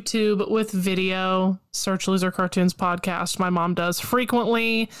on YouTube with video. Search Loser Cartoons Podcast. My mom does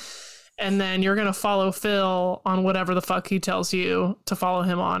frequently. And then you're going to follow Phil on whatever the fuck he tells you to follow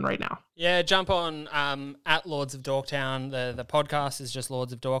him on right now. Yeah, jump on at Lords of Dorktown. The podcast is just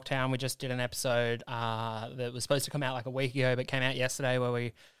Lords of Dorktown. We just did an episode that was supposed to come out like a week ago, but came out yesterday, where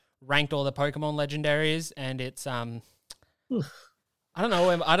we ranked all the Pokemon legendaries, and it's I don't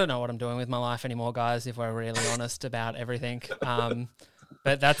know what I'm doing with my life anymore, guys, if we're really honest about everything.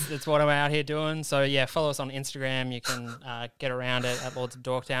 But that's what I'm out here doing. So yeah, follow us on Instagram. You can get around it at Lords of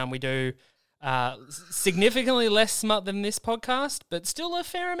Dorktown. We do significantly less smut than this podcast, but still a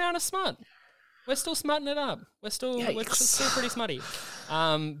fair amount of smut. We're still smutting it up. We're still pretty smutty.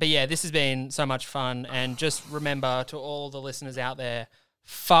 But yeah, this has been so much fun. And just remember, to all the listeners out there,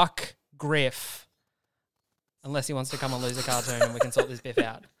 fuck Griff. Unless he wants to come on Loser Cartoon and we can sort this biff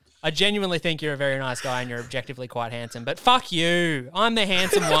out. I genuinely think you're a very nice guy and you're objectively quite handsome, but fuck you. I'm the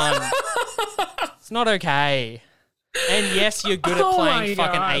handsome one. It's not okay. And yes, you're good at playing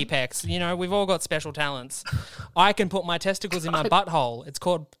fucking Apex. You know, we've all got special talents. I can put my testicles in my butthole. It's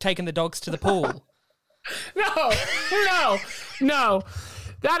called taking the dogs to the pool. No.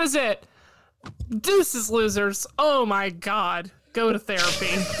 That is it. Deuces, losers. Oh my God. Go to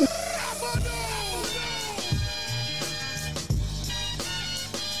therapy.